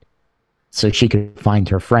announcement so she could find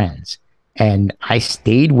her friends. And I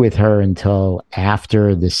stayed with her until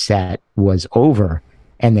after the set was over,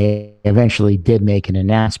 and they eventually did make an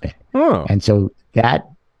announcement. Oh. And so that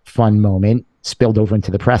fun moment spilled over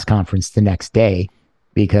into the press conference the next day,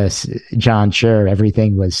 because John Scher,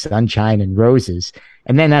 everything was sunshine and roses.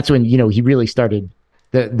 And then that's when, he really started,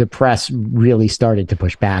 the press really started to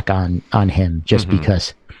push back on him, just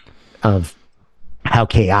because of how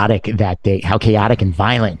chaotic that day, how chaotic and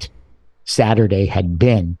violent Saturday had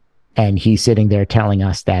been. And he's sitting there telling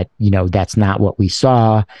us that, that's not what we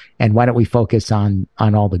saw. And why don't we focus on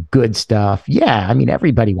all the good stuff? Yeah, I mean,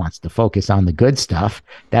 everybody wants to focus on the good stuff.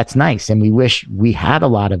 That's nice. And we wish we had a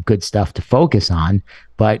lot of good stuff to focus on.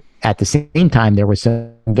 But at the same time, there was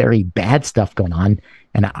some very bad stuff going on.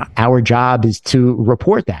 And our job is to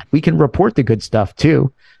report that. We can report the good stuff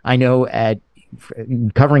too. I know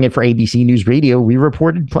covering it for ABC News Radio, we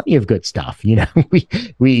reported plenty of good stuff.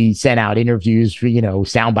 We sent out interviews for,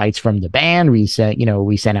 sound bites from the band. We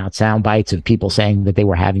sent out sound bites of people saying that they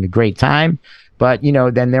were having a great time. But,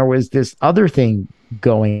 then there was this other thing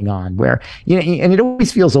going on where, and it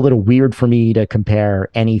always feels a little weird for me to compare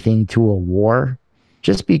anything to a war,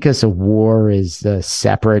 just because a war is a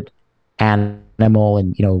separate animal,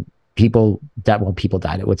 and, people died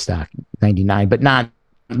at Woodstock 99, but not,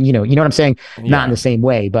 you know what I'm saying? Yeah. Not in the same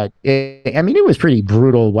way, but it was pretty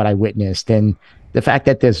brutal what I witnessed. And the fact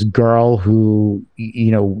that this girl who,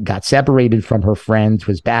 got separated from her friends,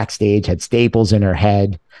 was backstage, had staples in her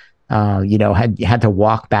head, had to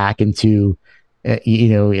walk back into,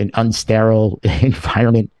 an unsterile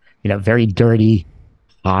environment, very dirty,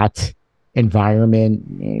 hot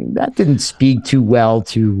environment. That didn't speak too well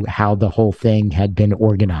to how the whole thing had been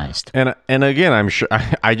organized. And again, I'm sure,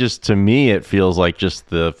 to me, it feels like just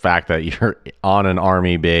the fact that you're on an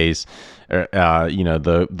army base,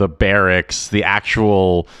 the barracks, the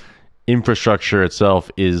actual infrastructure itself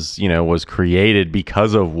is, was created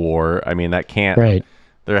because of war. I mean, that can't, right.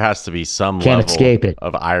 There has to be some Can't level escape it.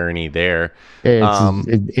 of irony there.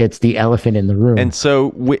 It's the elephant in the room. And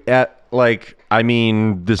so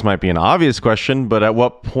this might be an obvious question, but at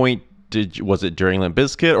what point was it during Limp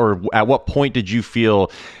Bizkit, or at what point did you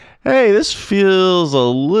feel, hey, this feels a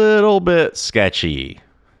little bit sketchy?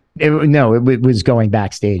 It was going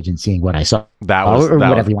backstage and seeing what I saw,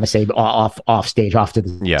 whatever you want to say, off stage, off to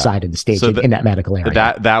the side of the stage, in that medical area.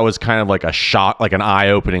 That was kind of like a shock, like an eye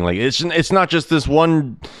opening. Like it's not just this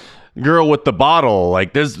one girl with the bottle.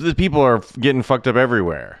 Like there's people are getting fucked up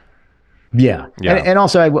everywhere. Yeah. And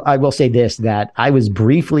also I will say this, that I was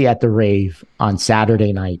briefly at the rave on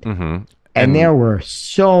Saturday night, and there were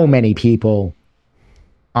so many people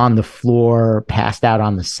on the floor, passed out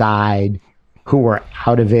on the side, who were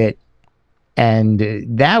out of it. And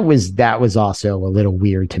that was also a little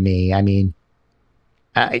weird to me. I mean,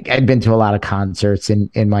 I'd been to a lot of concerts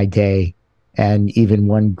in my day, and even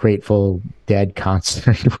one Grateful Dead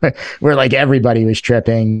concert where like everybody was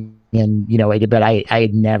tripping, and but I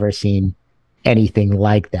had never seen anything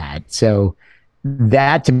like that. So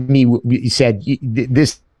that to me said,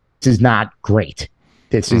 this is not great.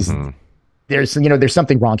 This is there's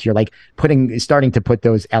something wrong here. Like starting to put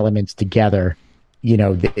those elements together.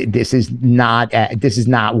 This is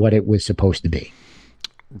not what it was supposed to be.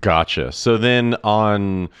 Gotcha. So then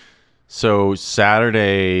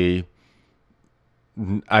Saturday,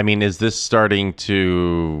 I mean, is this starting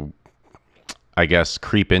to, I guess,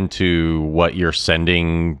 creep into what you're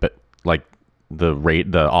sending, but like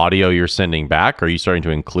the audio you're sending back? Are you starting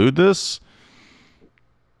to include this?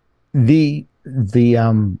 The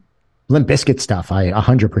Limp Bizkit stuff, I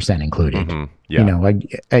 100% included. Yeah.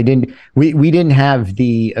 I didn't. We didn't have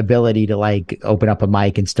the ability to like open up a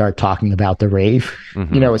mic and start talking about the rave.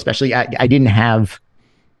 Especially I didn't have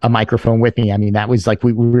a microphone with me. I mean, that was like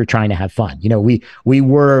we were trying to have fun. We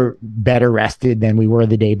were better rested than we were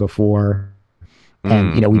the day before,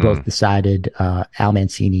 and we both decided. Al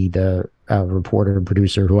Mancini, the reporter and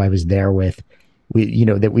producer who I was there with,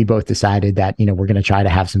 that we both decided that, we're going to try to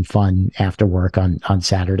have some fun after work on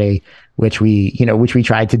Saturday, which we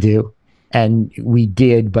tried to do, and we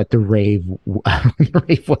did, but the rave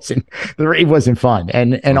wasn't fun.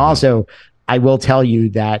 And also I will tell you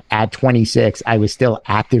that at 26, I was still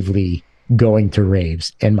actively going to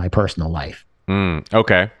raves in my personal life.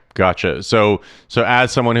 Okay. Gotcha. So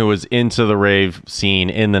as someone who was into the rave scene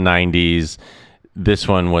in the 90s, this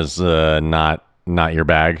one was not your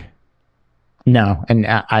bag. No, and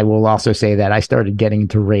I will also say that I started getting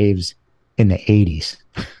into raves in the 80s.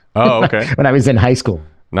 Oh, okay. When I was in high school.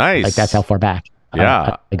 Nice. Like that's how far back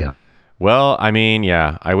I go. Well, I mean,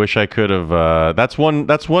 yeah, I wish I could have. That's one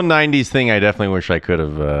 90s thing I definitely wish I could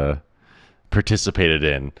have participated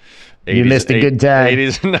in. 80s, you missed a good time.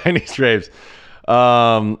 80s and 90s raves.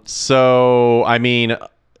 So, I mean,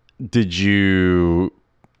 did you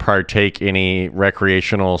partake any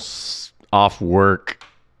recreational off work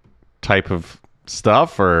type of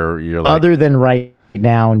stuff, or you're like, other than right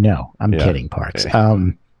now? No, I'm kidding, Parks.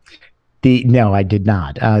 Okay. No, I did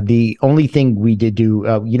not. The only thing we did do,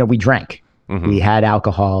 we drank. We had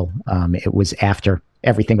alcohol. It was after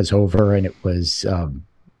everything was over, and it was,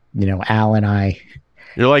 Al and I.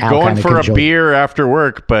 You're like Al going for a cajoled. beer after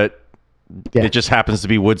work, but it just happens to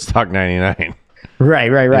be Woodstock 99.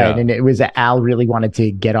 Right. Yeah. And it was Al really wanted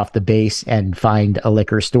to get off the base and find a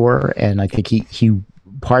liquor store, and I think he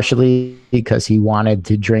partially because he wanted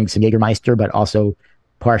to drink some Jägermeister, but also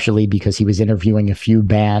partially because he was interviewing a few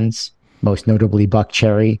bands, most notably Buck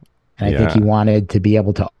Cherry, and I think he wanted to be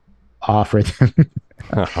able to offer them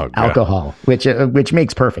alcohol, which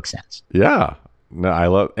makes perfect sense. Yeah. No, I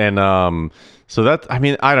love, and so that, I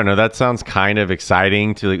mean, I don't know, that sounds kind of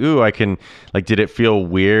exciting to like, ooh, I can, like, did it feel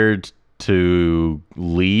weird to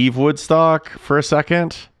leave Woodstock for a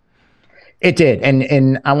second? It did.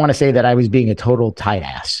 And I want to say that I was being a total tight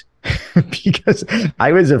ass because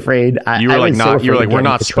I was afraid. You were like, not, you were like, we're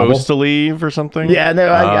not supposed to leave or something. Yeah, no,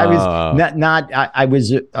 I was not, I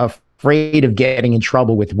was afraid of getting in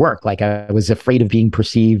trouble with work. Like I was afraid of being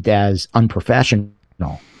perceived as unprofessional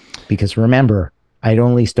because remember, I'd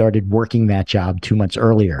only started working that job 2 months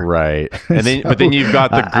earlier. Right. And then, but then you've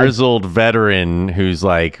got the grizzled veteran who's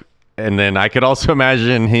like, and then I could also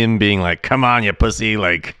imagine him being like, come on, you pussy.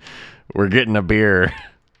 Like, we're getting a beer.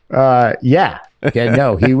 Yeah,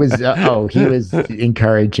 no, he was, he was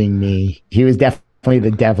encouraging me. He was definitely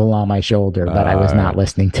the devil on my shoulder, but I was not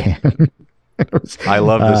listening to him. I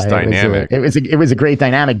love this dynamic. It was a great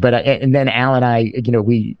dynamic, but and then Al and I,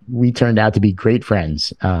 we turned out to be great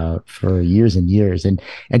friends for years and years. And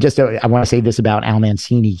just I want to say this about Al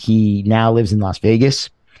Mancini. He now lives in Las Vegas.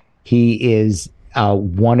 He is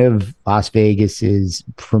one of Las Vegas's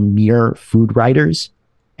premier food writers.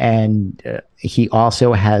 And he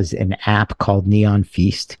also has an app called Neon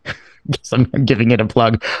Feast. I'm giving it a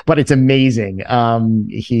plug, but it's amazing.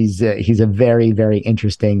 He's a very, very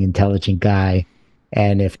interesting, intelligent guy.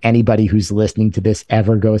 And if anybody who's listening to this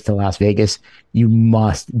ever goes to Las Vegas, you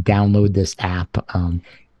must download this app. And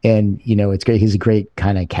it's great. He's a great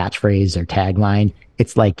kind of catchphrase or tagline.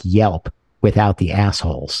 It's like Yelp without the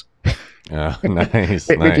assholes. Oh, nice,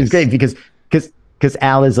 Which is great because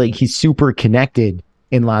Al is like, he's super connected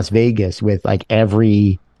in Las Vegas with like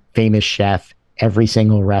every famous chef, every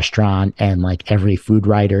single restaurant, and like every food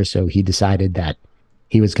writer. So he decided that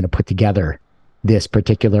he was going to put together this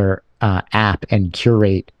particular app and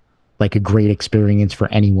curate like a great experience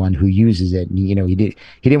for anyone who uses it. And, he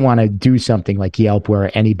didn't want to do something like Yelp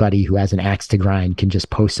where anybody who has an axe to grind can just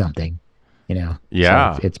post something,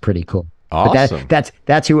 Yeah. So it's pretty cool. Awesome. But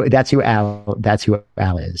that's who Al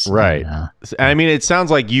is. Right. And, I mean, it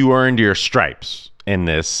sounds like you earned your stripes in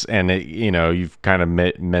this, and you've kind of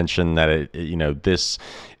mentioned that this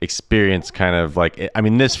experience kind of like, I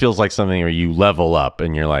mean, this feels like something where you level up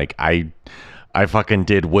and you're like, I fucking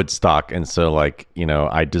did Woodstock, and so like,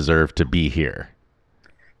 I deserve to be here.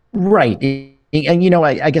 Right. And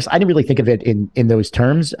I guess I didn't really think of it in those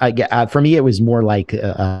terms. For me, it was more like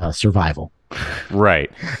survival.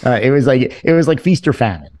 Right. It was like feast or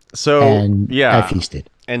famine. So yeah, I feasted.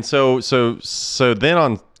 And so then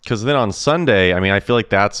on Sunday, I mean, I feel like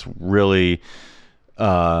that's really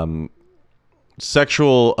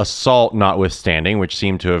sexual assault notwithstanding, which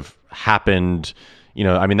seemed to have happened.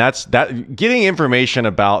 I mean, that getting information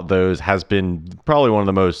about those has been probably one of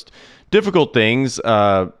the most difficult things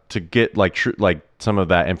to get, like some of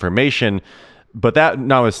that information. But that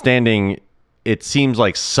notwithstanding, it seems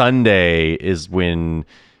like Sunday is when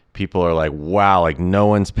people are like, wow, like no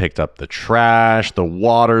one's picked up the trash, the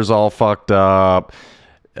water's all fucked up,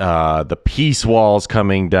 the peace wall's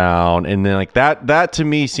coming down. And then like that to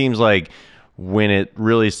me seems like when it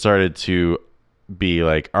really started to be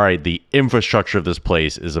like, all right, the infrastructure of this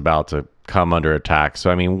place is about to come under attack.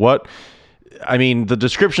 So the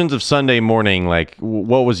descriptions of Sunday morning, like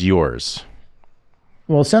what was yours?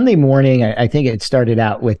 Well, Sunday morning, I think it started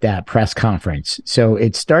out with that press conference. So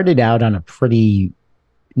it started out on a pretty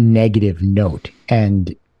negative note,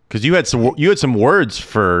 and because you had some words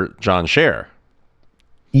for John Scher.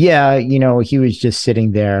 Yeah, he was just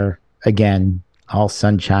sitting there again, all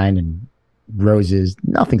sunshine and roses.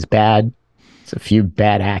 Nothing's bad. It's a few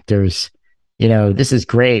bad actors. This is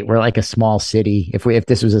great. We're like a small city. If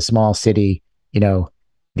this was a small city,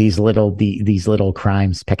 these little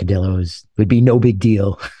crimes, peccadillos, would be no big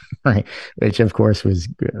deal, right? Which of course was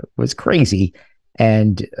crazy,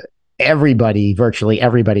 and virtually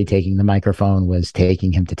everybody taking the microphone was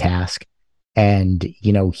taking him to task, and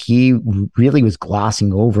he really was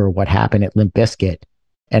glossing over what happened at Limp Bizkit,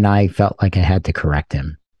 and I felt like I had to correct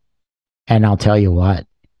him. And I'll tell you what,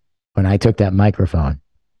 when I took that microphone,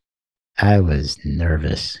 I was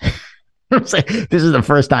nervous. This is the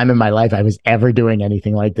first time in my life I was ever doing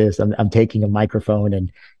anything like this. I'm taking a microphone,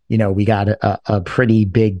 and we got a pretty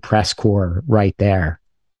big press corps right there,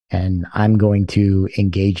 and I'm going to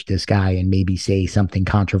engage this guy and maybe say something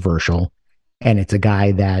controversial. And it's a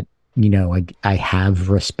guy that I have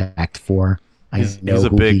respect for. He's a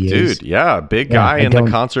big dude. Yeah, big guy in the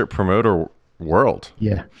concert promoter world.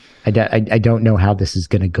 Yeah, I don't know how this is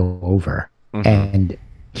going to go over. Mm-hmm. And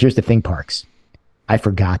here's the thing, Parks. I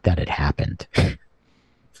forgot that it happened.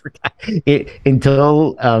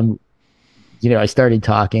 Until I started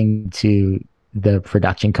talking to the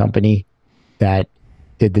production company that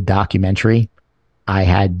did the documentary. I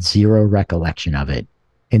had zero recollection of it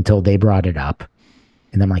until they brought it up,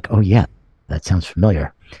 and I'm like, oh yeah, that sounds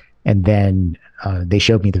familiar. And then they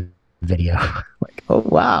showed me the video. Like, oh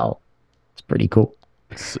wow, it's pretty cool.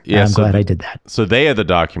 Yeah, I'm glad I did that. So they had the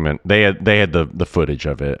document. They had the footage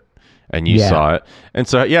of it, and you saw it. And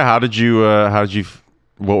so yeah, how did you?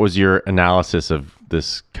 What was your analysis of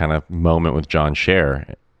this kind of moment with John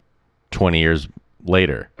Scher 20 years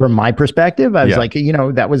later? From my perspective, I was like,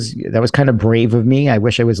 that was kind of brave of me. I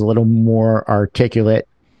wish I was a little more articulate.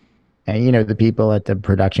 And the people at the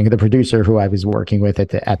producer who I was working with at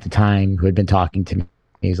the time, who had been talking to me,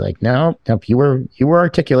 he's like, no, you were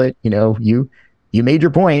articulate. You made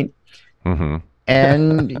your point. Mm-hmm.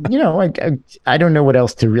 And I don't know what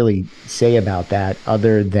else to really say about that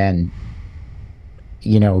other than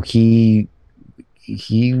he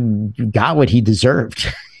got what he deserved.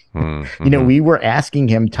 Mm-hmm. We were asking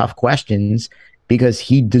him tough questions because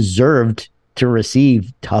he deserved to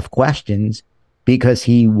receive tough questions, because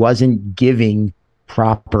he wasn't giving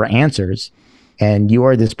proper answers. And you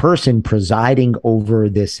are this person presiding over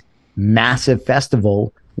this massive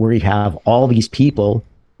festival where you have all these people,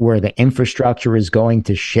 where the infrastructure is going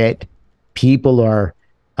to shit. People are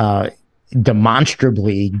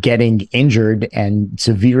demonstrably getting injured and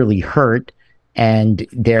severely hurt. And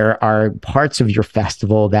there are parts of your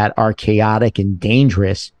festival that are chaotic and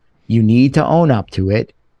dangerous. You need to own up to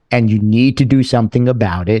it, and you need to do something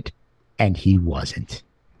about it. And he wasn't,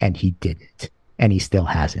 and he didn't, and he still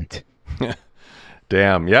hasn't.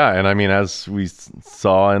 Damn. Yeah. And I mean, as we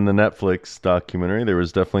saw in the Netflix documentary, there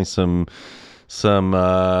was definitely some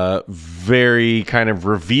very kind of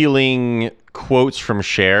revealing quotes from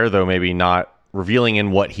Scher, though maybe not revealing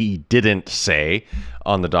in what he didn't say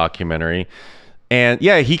on the documentary. And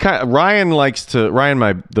yeah, Ryan,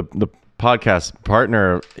 the podcast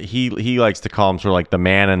partner, he likes to call him sort of like the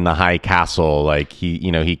man in the high castle. Like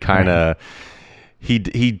he kind of,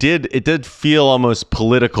 it did feel almost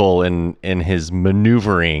political in his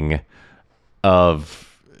maneuvering of,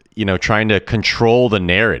 trying to control the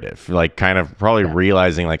narrative, like kind of probably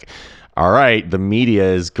realizing like, all right, the media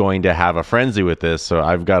is going to have a frenzy with this, so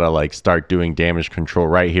I've got to like start doing damage control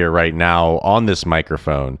right here, right now on this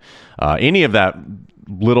microphone. Any of that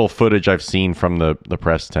little footage I've seen from the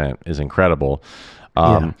press tent is incredible.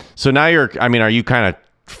 So now are you kind of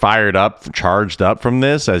fired up, charged up from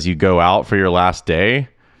this as you go out for your last day?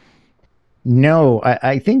 No,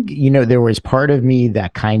 I think, there was part of me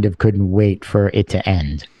that kind of couldn't wait for it to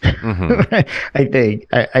end. Mm-hmm.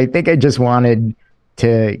 I think I just wanted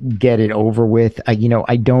to get it over with. I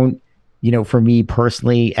don't, for me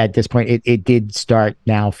personally at this point, it did start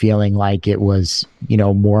now feeling like it was,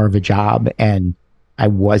 more of a job, and I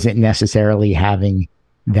wasn't necessarily having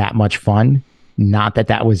that much fun. Not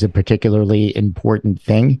that was a particularly important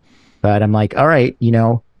thing, but I'm like, all right,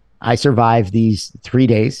 I survived these 3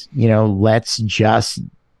 days, let's just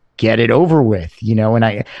get it over with, and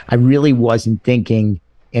I really wasn't thinking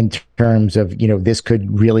in terms of, this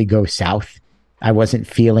could really go south. I wasn't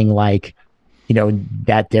feeling like,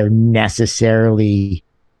 that there necessarily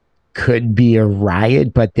could be a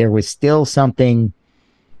riot, but there was still something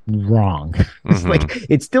wrong. It's like,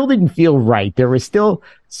 it still didn't feel right. There was still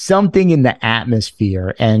something in the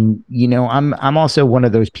atmosphere. And, I'm also one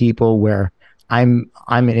of those people where I'm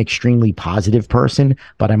an extremely positive person,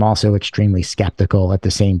 but I'm also extremely skeptical at the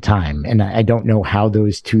same time. And I don't know how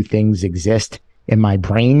those two things exist in my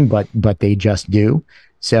brain, but they just do.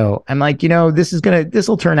 So I'm like, this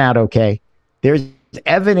will turn out okay. There's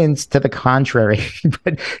evidence to the contrary,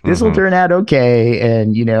 but this will turn out okay.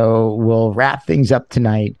 And, we'll wrap things up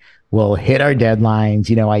tonight. We'll hit our deadlines.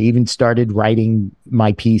 I even started writing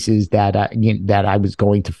my pieces that I was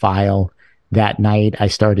going to file that night. I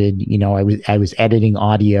started, I was editing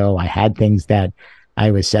audio. I had things that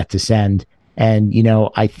I was set to send. And,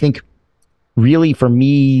 I think really for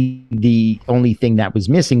me, the only thing that was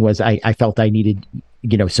missing was I felt I needed,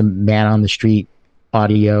 some man on the street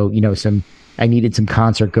audio, I needed some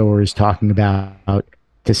concert goers talking about,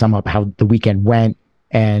 to sum up how the weekend went.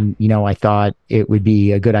 And, I thought it would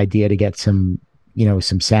be a good idea to get some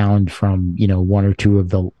sound from, one or two of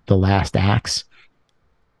the last acts.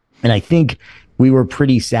 And I think we were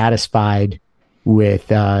pretty satisfied with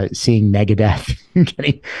seeing Megadeth,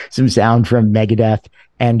 getting some sound from Megadeth.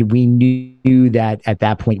 And we knew that at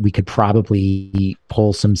that point we could probably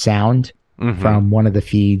pull some sound from one of the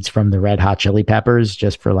feeds from the Red Hot Chili Peppers,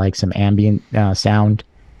 just for like some ambient sound,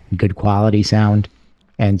 good quality sound.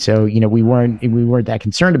 And so, we weren't that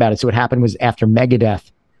concerned about it. So what happened was, after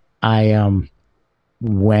Megadeth, I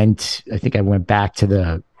went back to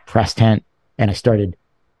the press tent and I started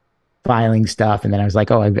filing stuff. And then I was like,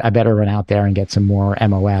 oh, I better run out there and get some more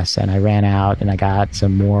MOS. And I ran out and I got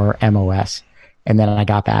some more MOS. And then I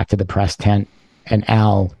got back to the press tent, and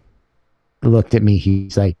Al looked at me.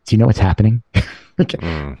 He's like, "Do you know what's happening?"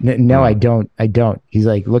 No, I don't. He's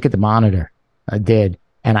like, "Look at the monitor." I did,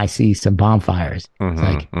 and I see some bonfires. It's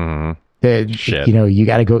like, Shit. you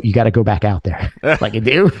got to go back out there. Like, I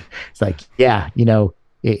do. It's like, yeah,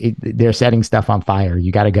 they're setting stuff on fire.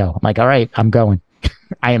 You got to go. I'm like, all right, I'm going.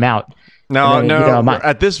 I am out. No,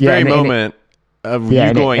 at this very moment of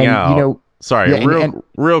you going out, sorry,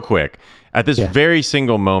 real quick, at this very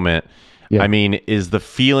single moment, I mean, is the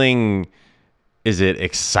feeling, is it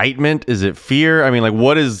excitement? Is it fear? I mean, like,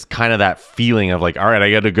 what is kind of that feeling of like, all right,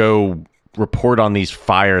 I got to go report on these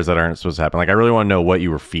fires that aren't supposed to happen? Like, I really want to know what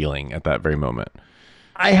you were feeling at that very moment.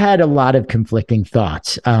 I had a lot of conflicting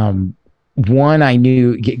thoughts. One, I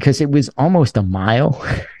knew, because it was almost a mile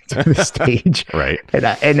to the stage, right?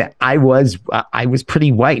 And I was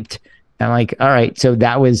pretty wiped. I'm like, all right. So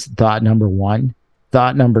that was thought number one.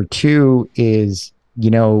 Thought number two is,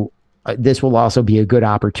 this will also be a good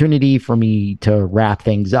opportunity for me to wrap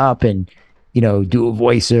things up and, do a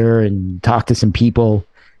voicer and talk to some people.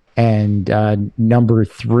 And number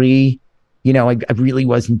three, I really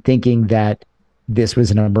wasn't thinking that this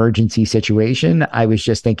was an emergency situation. I was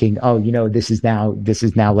just thinking, oh, this is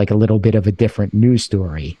now like a little bit of a different news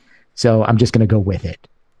story. So I'm just going to go with it.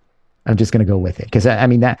 Because I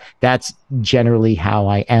mean, that's generally how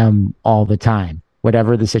I am all the time.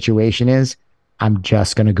 Whatever the situation is, I'm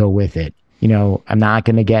just going to go with it. I'm not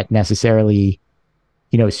going to get necessarily,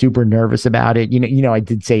 super nervous about it. I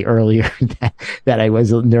did say earlier that I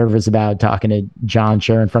was nervous about talking to John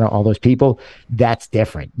Scher in front of all those people. That's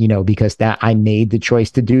different, because that I made the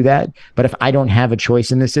choice to do that. But if I don't have a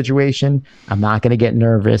choice in this situation, I'm not going to get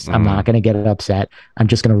nervous. I'm not going to get upset. I'm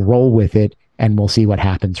just going to roll with it, and we'll see what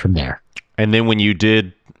happens from there. And then when you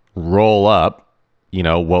did roll up,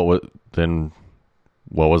 what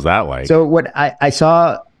was that like? So what I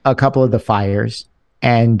saw a couple of the fires.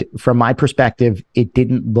 And from my perspective, it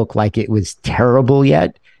didn't look like it was terrible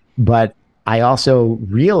yet. But I also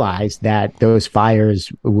realized that those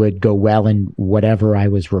fires would go well in whatever I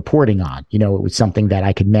was reporting on. It was something that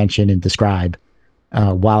I could mention and describe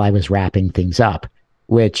while I was wrapping things up,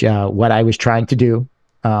 which what I was trying to do.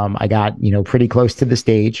 I got, pretty close to the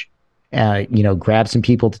stage, grabbed some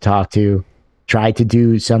people to talk to, tried to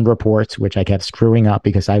do some reports, which I kept screwing up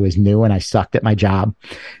because I was new and I sucked at my job.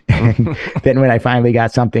 And then when I finally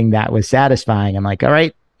got something that was satisfying, I'm like, all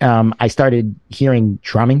right. I started hearing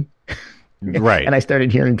drumming. Right. And I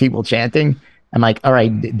started hearing people chanting. I'm like, all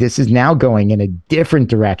right, this is now going in a different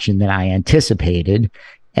direction than I anticipated.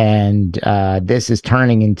 And this is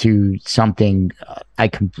turning into something I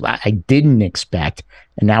didn't expect.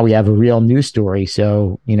 And now we have a real news story.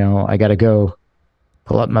 So, I got to go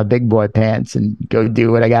pull up my big boy pants and go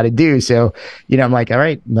do what I got to do. So, I'm like, all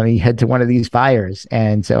right, let me head to one of these fires.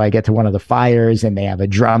 And so I get to one of the fires and they have a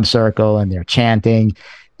drum circle and they're chanting,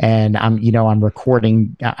 and I'm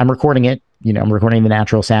recording it, I'm recording the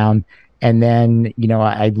natural sound. And then,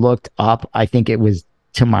 I looked up, I think it was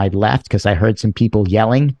to my left, because I heard some people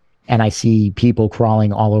yelling, and I see people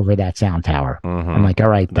crawling all over that sound tower. I'm like, all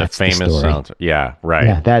right, that's the famous story. Sound. Yeah.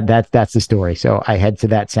 Right. Yeah. That's the story. So I head to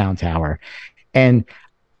that sound tower. And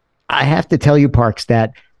I have to tell you, Parks,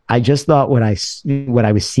 that I just thought what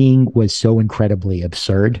I was seeing was so incredibly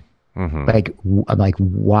absurd. Like,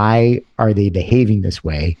 why are they behaving this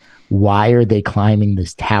way? Why are they climbing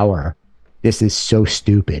this tower? This is so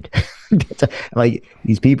stupid. Like,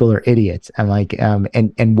 these people are idiots. I'm like,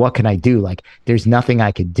 and what can I do? Like, there's nothing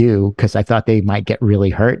I could do because I thought they might get really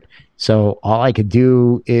hurt. So all I could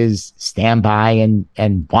do is stand by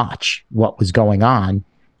and watch what was going on.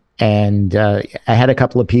 And I had a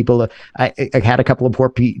couple of people, I had a couple of poor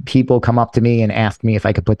people come up to me and ask me if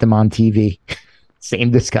I could put them on TV.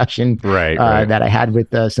 Same discussion right. that I had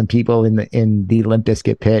with some people in the Limp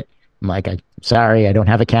Bizkit pit. I'm like, sorry, I don't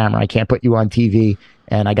have a camera. I can't put you on TV,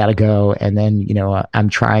 and I got to go. And then, I'm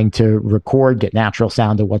trying to record, get natural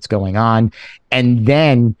sound of what's going on. And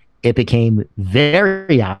then it became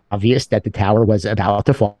very obvious that the tower was about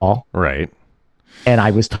to fall. Right. And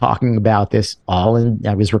I was talking about this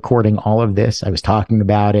I was recording all of this. I was talking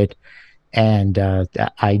about it, and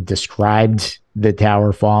I described the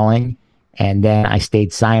tower falling, and then I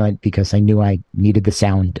stayed silent because I knew I needed the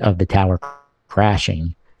sound of the tower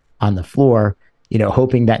crashing on the floor,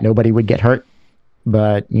 hoping that nobody would get hurt.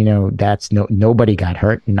 But, nobody got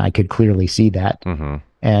hurt, and I could clearly see that.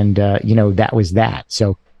 And, that was that.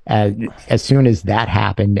 So as soon as that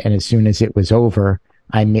happened, and as soon as it was over,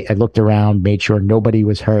 I looked around, made sure nobody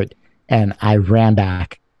was hurt, and I ran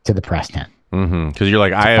back to the press tent. Because you're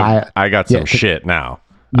like, I got some shit now.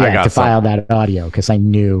 Yeah, I got to file that audio, because I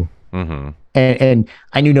knew, and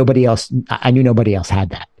I knew nobody else. I knew nobody else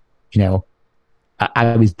had that.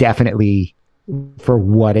 I was definitely, for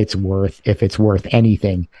what it's worth, if it's worth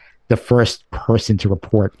anything, the first person to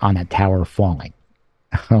report on that tower falling.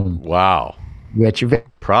 Wow. Which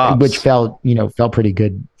Props. felt pretty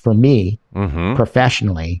good for me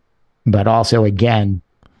professionally, but also, again,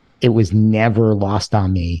 it was never lost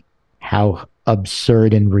on me how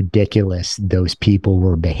absurd and ridiculous those people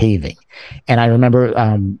were behaving. And I remember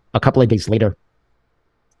a couple of days later,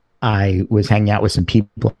 I was hanging out with some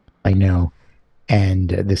people I know, and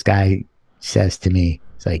this guy says to me,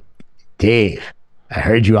 it's like, Dave, I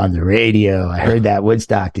heard you on the radio. I heard that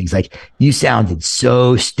Woodstock thing. He's like, you sounded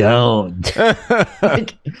so stoned.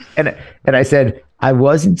 and I said, I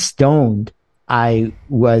wasn't stoned. I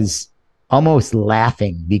was almost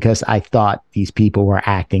laughing because I thought these people were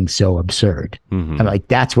acting so absurd. I'm like,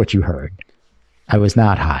 that's what you heard. I was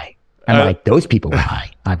not high. I'm like, those people were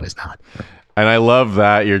high. I was not. And I love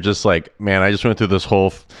that you're just like, man, I just went through this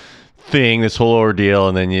whole thing, this whole ordeal,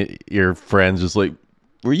 and then your friends just like,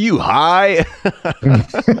 were you high?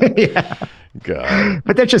 Yeah. God.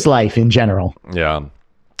 But that's just life in general. Yeah.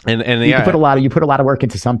 And you put a lot of work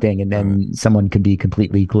into something, and then someone can be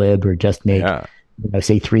completely glib or just make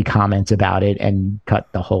say 3 comments about it and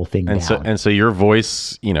cut the whole thing down. So your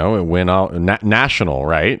voice, it went out national,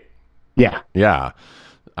 right? Yeah. Yeah.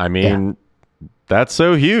 I mean, that's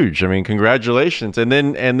so huge. I mean, congratulations. And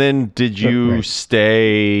then did you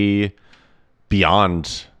stay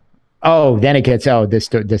beyond? Oh, then it gets, this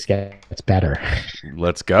gets better.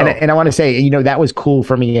 Let's go. And I want to say, that was cool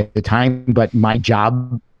for me at the time, but my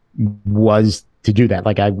job was to do that.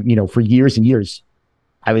 Like for years and years,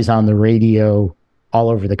 I was on the radio all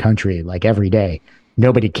over the country, like every day.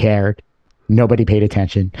 Nobody cared. Nobody paid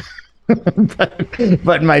attention.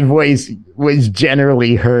 but my voice was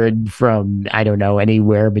generally heard from, I don't know,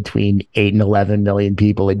 anywhere between 8 and 11 million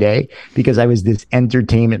people a day, because I was this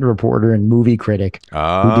entertainment reporter and movie critic who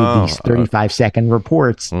did these 35-second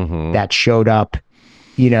reports that showed up,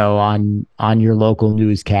 on your local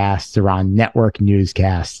newscasts or on network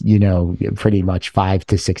newscasts, pretty much 5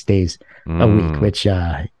 to 6 days a week, which,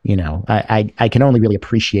 I can only really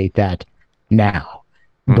appreciate that now.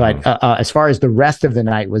 But as far as the rest of the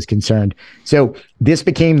night was concerned, so this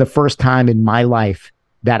became the first time in my life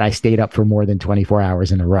that I stayed up for more than 24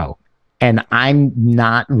 hours in a row. And I'm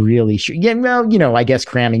not really sure. Yeah, well, I guess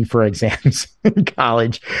cramming for exams in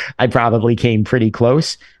college, I probably came pretty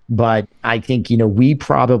close. But I think, we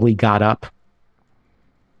probably got up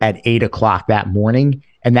at 8 o'clock that morning.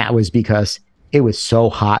 And that was because it was so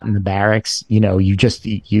hot in the barracks. You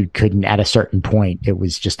couldn't, at a certain point, it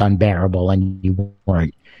was just unbearable, and you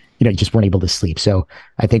weren't, you just weren't able to sleep. So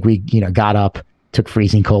I think we, got up, took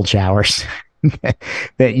freezing cold showers,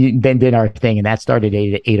 then did our thing. And that started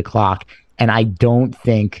at 8 o'clock. And I don't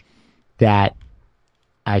think that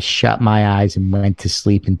I shut my eyes and went to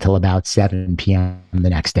sleep until about 7 p.m.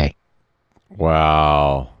 the next day.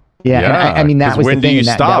 Wow. Yeah. I mean, that was when the thing. Do you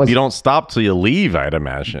that stop? Was, you don't stop till you leave, I'd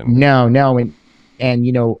imagine. No. And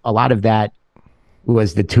a lot of that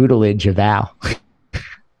was the tutelage of Al.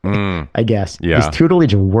 I guess. Yeah. Is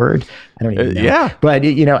tutelage a word? I don't even know. Yeah. But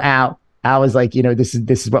Al was like, this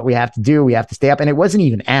is what we have to do. We have to stay up. And it wasn't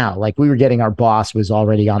even Al. Like, we were getting, our boss was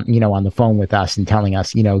already on the phone with us and telling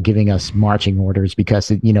us, giving us marching orders,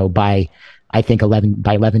 because by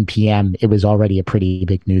 11 p.m. it was already a pretty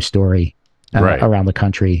big news story around the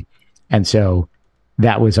country. And so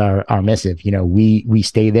that was our missive. We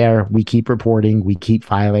stay there, we keep reporting, we keep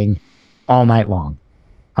filing all night long.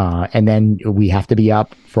 And then we have to be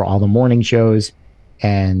up for all the morning shows.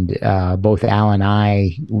 And both Al and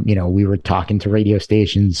I, we were talking to radio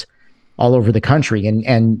stations all over the country. And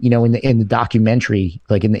in the documentary,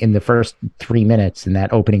 like in the first 3 minutes in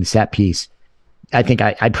that opening set piece, I think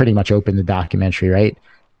I pretty much opened the documentary, right?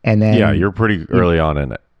 And then you're pretty early on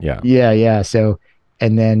in it. Yeah. So,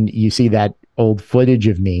 and then you see that old footage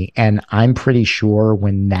of me, and I'm pretty sure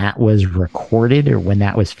when that was recorded or when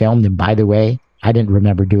that was filmed, and by the way, I didn't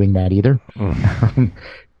remember doing that either.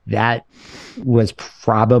 That was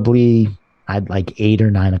probably at like 8 or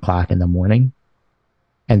 9 o'clock in the morning.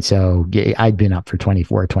 And so I'd been up for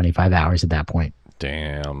 24 or 25 hours at that point.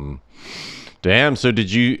 Damn. So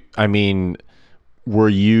were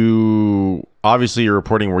you, obviously you're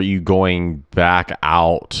reporting, were you going back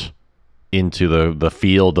out into the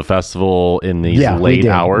field, the festival in these late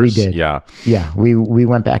hours? We did. Yeah. We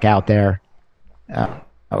went back out there.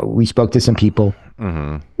 We spoke to some people.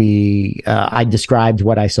 I described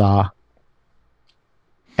what I saw,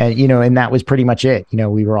 and and that was pretty much it.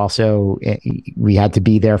 We were also, we had to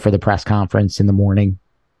be there for the press conference in the morning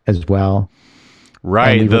as well.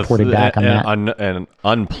 Right. And we reported back on that. An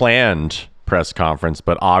unplanned press conference,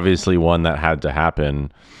 but obviously one that had to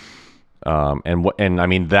happen. And I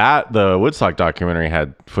mean that the Woodstock documentary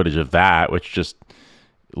had footage of that, which just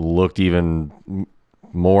looked even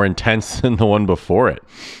more intense than the one before it.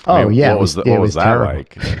 I mean, what was that terrible.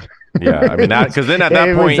 like? Yeah, I mean that, because then at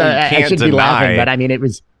that point you can't I should deny. be laughing, but I mean it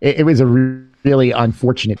was a really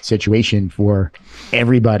unfortunate situation for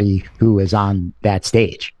everybody who was on that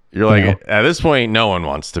stage. You're like, at this point, no one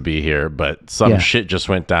wants to be here, but some shit just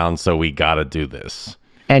went down, so we got to do this.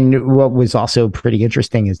 And what was also pretty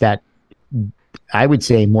interesting is that I would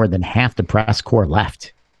say more than half the press corps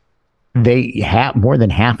left. More than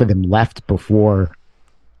half of them left before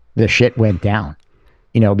the shit went down,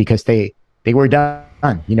 because they were done.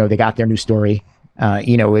 They got their new story.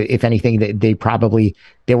 If anything,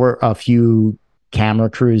 there were a few camera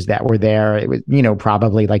crews that were there. It was,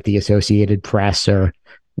 probably like the Associated Press or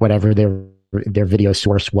whatever their video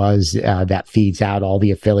source was that feeds out all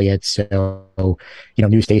the affiliates. So,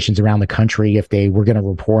 news stations around the country, if they were going to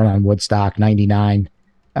report on Woodstock 99,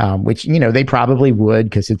 which, they probably would,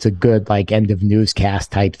 because it's a good like end of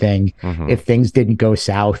newscast type thing. Mm-hmm. If things didn't go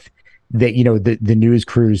south, that, the news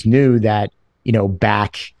crews knew that,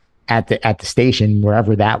 back at the station,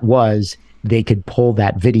 wherever that was, they could pull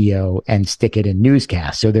that video and stick it in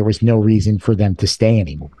newscast. So there was no reason for them to stay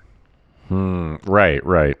anymore.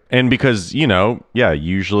 Right. And because,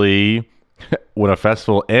 usually when a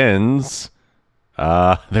festival ends,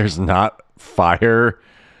 there's not fire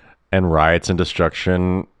and riots and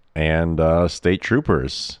destruction and state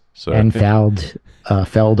troopers. So and felled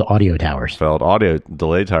audio towers. Felled audio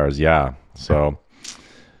delay towers, yeah. So,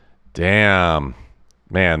 damn,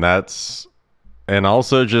 man, that's... And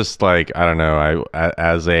also just like, I don't know,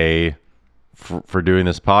 for doing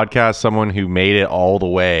this podcast, someone who made it all the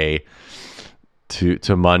way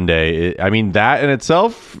to Monday. I mean, that in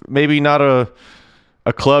itself, maybe not a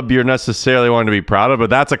club you're necessarily wanting to be proud of, but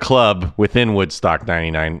that's a club within Woodstock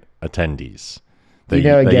 99 attendees.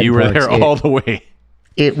 That you were there all the way.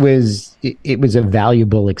 It was a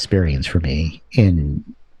valuable experience for me in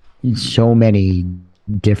so many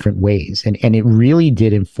different ways. And it really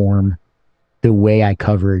did inform the way I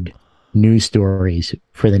covered news stories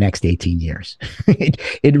for the next 18 years.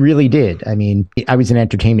 It really did. I mean, I was an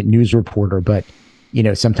entertainment news reporter, but,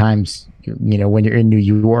 sometimes, when you're in New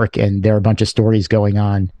York and there are a bunch of stories going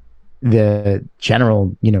on, the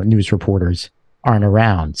general, news reporters aren't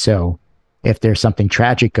around. So if there's something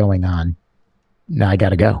tragic going on, I got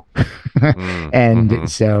to go. And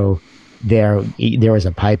so there was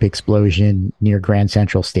a pipe explosion near Grand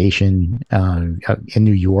Central Station in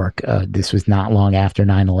New York. This was not long after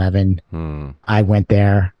 9/11. I went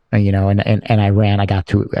there, and I ran. I got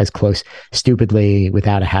to as close, stupidly,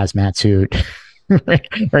 without a hazmat suit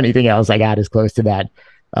or anything else. I got as close to that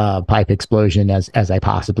pipe explosion as I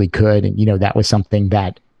possibly could. And, that was something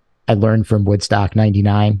that I learned from Woodstock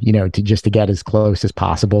 99, to get as close as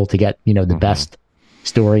possible to get, the best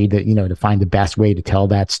story, that, to find the best way to tell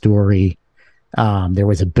that story. There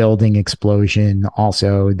was a building explosion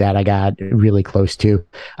also that I got really close to.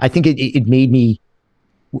 I think it made me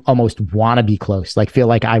almost want to be close, like feel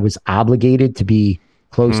like I was obligated to be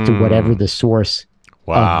close to whatever the source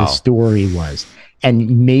of the story was.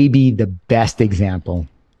 And maybe the best example,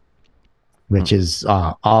 which is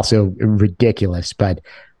also ridiculous, but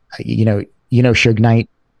Suge Knight?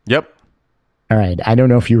 Yep. All right. I don't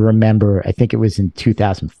know if you remember, I think it was in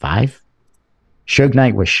 2005. Suge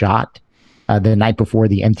Knight was shot the night before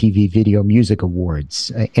the MTV Video Music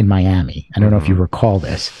Awards in Miami. I don't know if you recall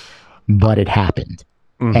this, but it happened.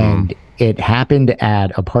 And it happened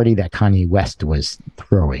at a party that Kanye West was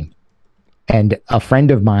throwing. And a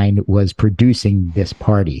friend of mine was producing this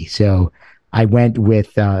party. So I went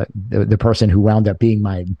with the person who wound up being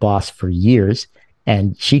my boss for years,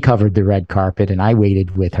 and she covered the red carpet and I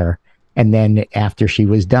waited with her. And then after she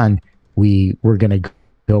was done, we were going to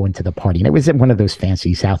go into the party. And it was at one of those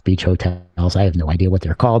fancy South Beach hotels. I have no idea what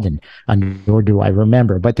they're called, and nor do I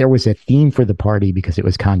remember. But there was a theme for the party because it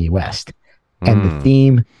was Kanye West. And the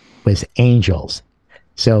theme was angels.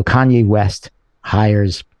 So Kanye West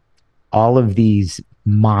hires all of these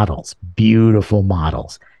models, beautiful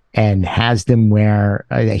models, and has them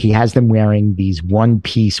wearing these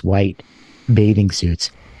one-piece white bathing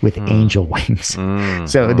suits with angel wings.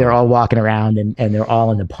 So they're all walking around and they're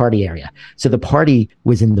all in the party area. So the party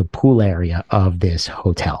was in the pool area of this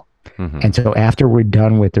hotel. And so after we're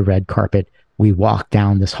done with the red carpet, we walk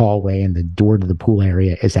down this hallway, and the door to the pool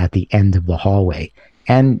area is at the end of the hallway.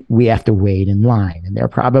 And we have to wait in line. And there are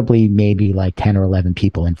probably maybe like 10 or 11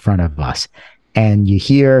 people in front of us. And you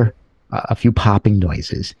hear a few popping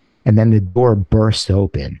noises. And then the door bursts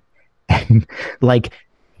open. And like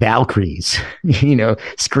Valkyries,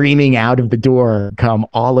 screaming out of the door come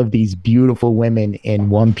all of these beautiful women in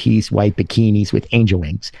one-piece white bikinis with angel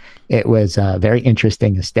wings. It was a very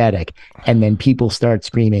interesting aesthetic. And then people start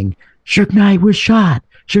screaming, Suge Knight was shot.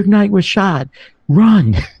 Suge Knight was shot.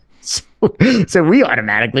 Run. So we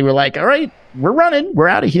automatically were like, all right, we're running. We're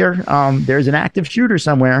out of here. There's an active shooter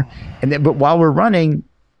somewhere. But while we're running,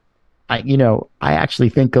 I actually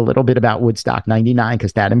think a little bit about Woodstock 99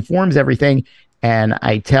 because that informs everything. And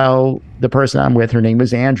I tell the person I'm with, her name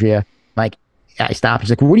was Andrea, like, I stop. She's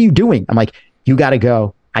like, what are you doing? I'm like, you got to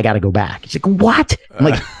go. I got to go back. She's like, what? I'm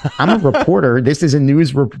like, I'm a reporter. This is a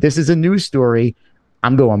news story.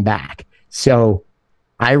 I'm going back. So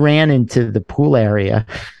I ran into the pool area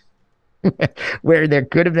where there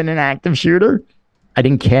could have been an active shooter. I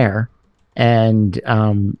didn't care. And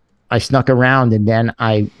I snuck around, and then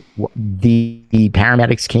the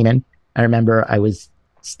paramedics came in. I remember I was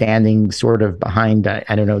standing sort of behind,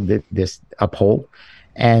 I don't know, a pole.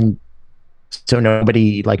 And so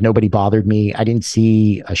nobody bothered me. I didn't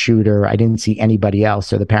see a shooter. I didn't see anybody else.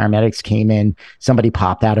 So the paramedics came in, somebody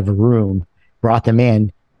popped out of a room, brought them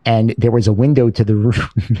in, and there was a window to the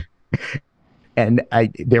room. And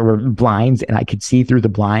there were blinds, and I could see through the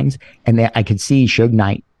blinds, and I could see Suge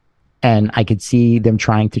Knight, and I could see them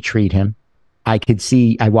trying to treat him. I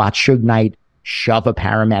watched Suge Knight shove a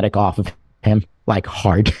paramedic off of him, like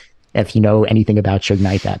hard. If you know anything about Suge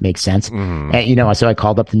Knight, that makes sense. Mm. And, so I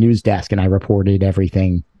called up the news desk and I reported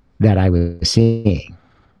everything that I was seeing,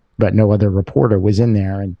 but no other reporter was in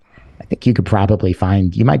there. And I think you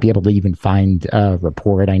might be able to even find a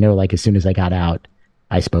report. I know, like, as soon as I got out,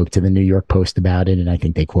 I spoke to the New York Post about it, and I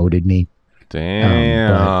think they quoted me.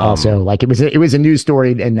 Damn. But also, like, it was a news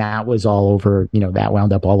story, and that was all over, that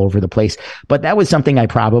wound up all over the place. But that was something I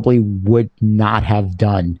probably would not have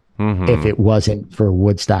done if it wasn't for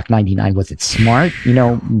Woodstock 99. Was it smart?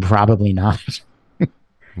 Probably not.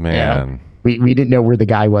 Man. We didn't know where the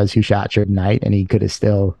guy was who shot Suge Knight, and he could have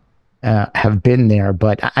still have been there.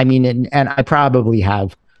 But I mean, and I probably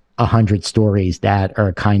have 100 stories that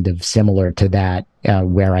are kind of similar to that,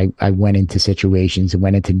 where I went into situations and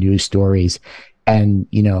went into news stories and,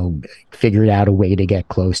 figured out a way to get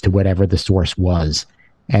close to whatever the source was.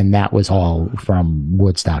 And that was all from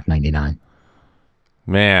Woodstock 99.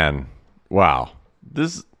 Man, wow.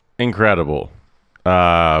 This is incredible.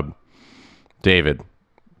 David.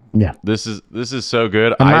 Yeah. This is so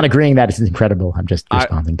good. I'm not agreeing that it's incredible. I'm just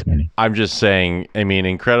responding to many. I'm just saying, I mean,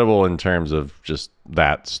 incredible in terms of just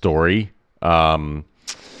that story. Man,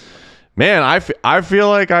 I feel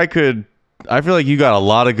like you got a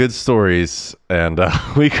lot of good stories, and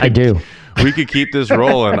I do. We could keep this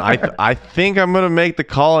rolling. I think I'm going to make the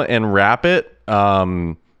call and wrap it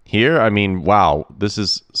here. I mean, wow, this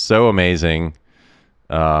is so amazing.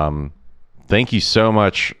 Thank you so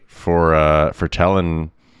much for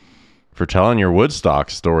telling your Woodstock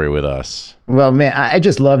story with us. Well, man, I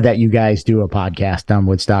just love that you guys do a podcast on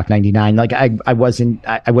Woodstock 99. Like, I wasn't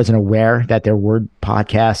aware that there were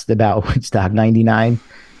podcasts about Woodstock 99.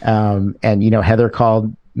 And Heather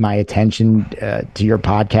called my attention to your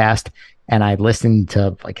podcast, and I listened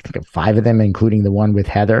to, like, I think 5 of them, including the one with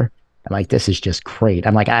Heather. I'm like, this is just great.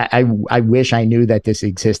 I'm like, I wish I knew that this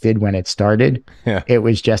existed when it started. Yeah. It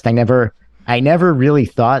was just, I never really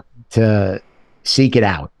thought to seek it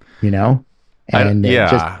out, And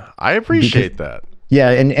I appreciate that. Yeah.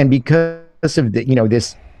 And because of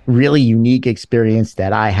this really unique experience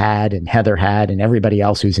that I had and Heather had and everybody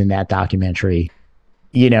else who's in that documentary,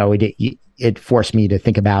 it forced me to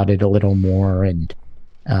think about it a little more. And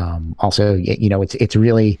also, it's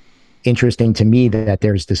really interesting to me that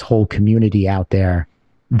there's this whole community out there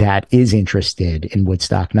that is interested in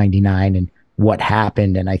Woodstock 99 and what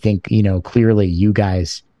happened. And I think, clearly you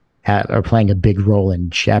guys are playing a big role in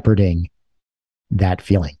shepherding that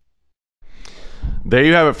feeling. There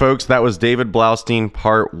you have it, folks. That was David Blaustein,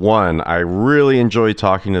 part 1. I really enjoyed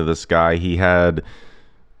talking to this guy. He had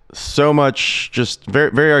so much, just very,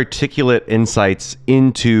 very articulate insights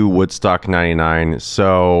into Woodstock 99.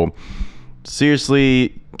 So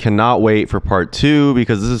seriously, cannot wait for part 2,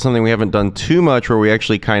 because this is something we haven't done too much, where we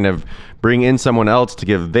actually kind of bring in someone else to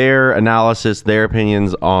give their analysis, their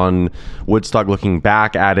opinions on Woodstock, looking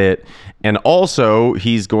back at it. And also,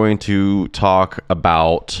 he's going to talk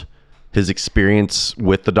about his experience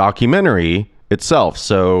with the documentary itself.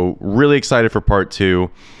 So really excited for part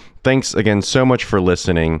 2. Thanks again so much for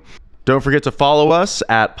listening. Don't forget to follow us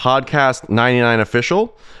at Podcast 99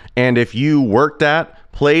 Official. And if you worked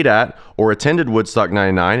at, played at, or attended Woodstock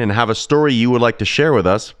 99 and have a story you would like to share with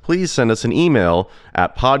us, please send us an email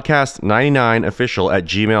at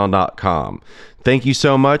podcast99official@gmail.com. Thank you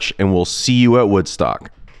so much, and we'll see you at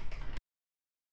Woodstock.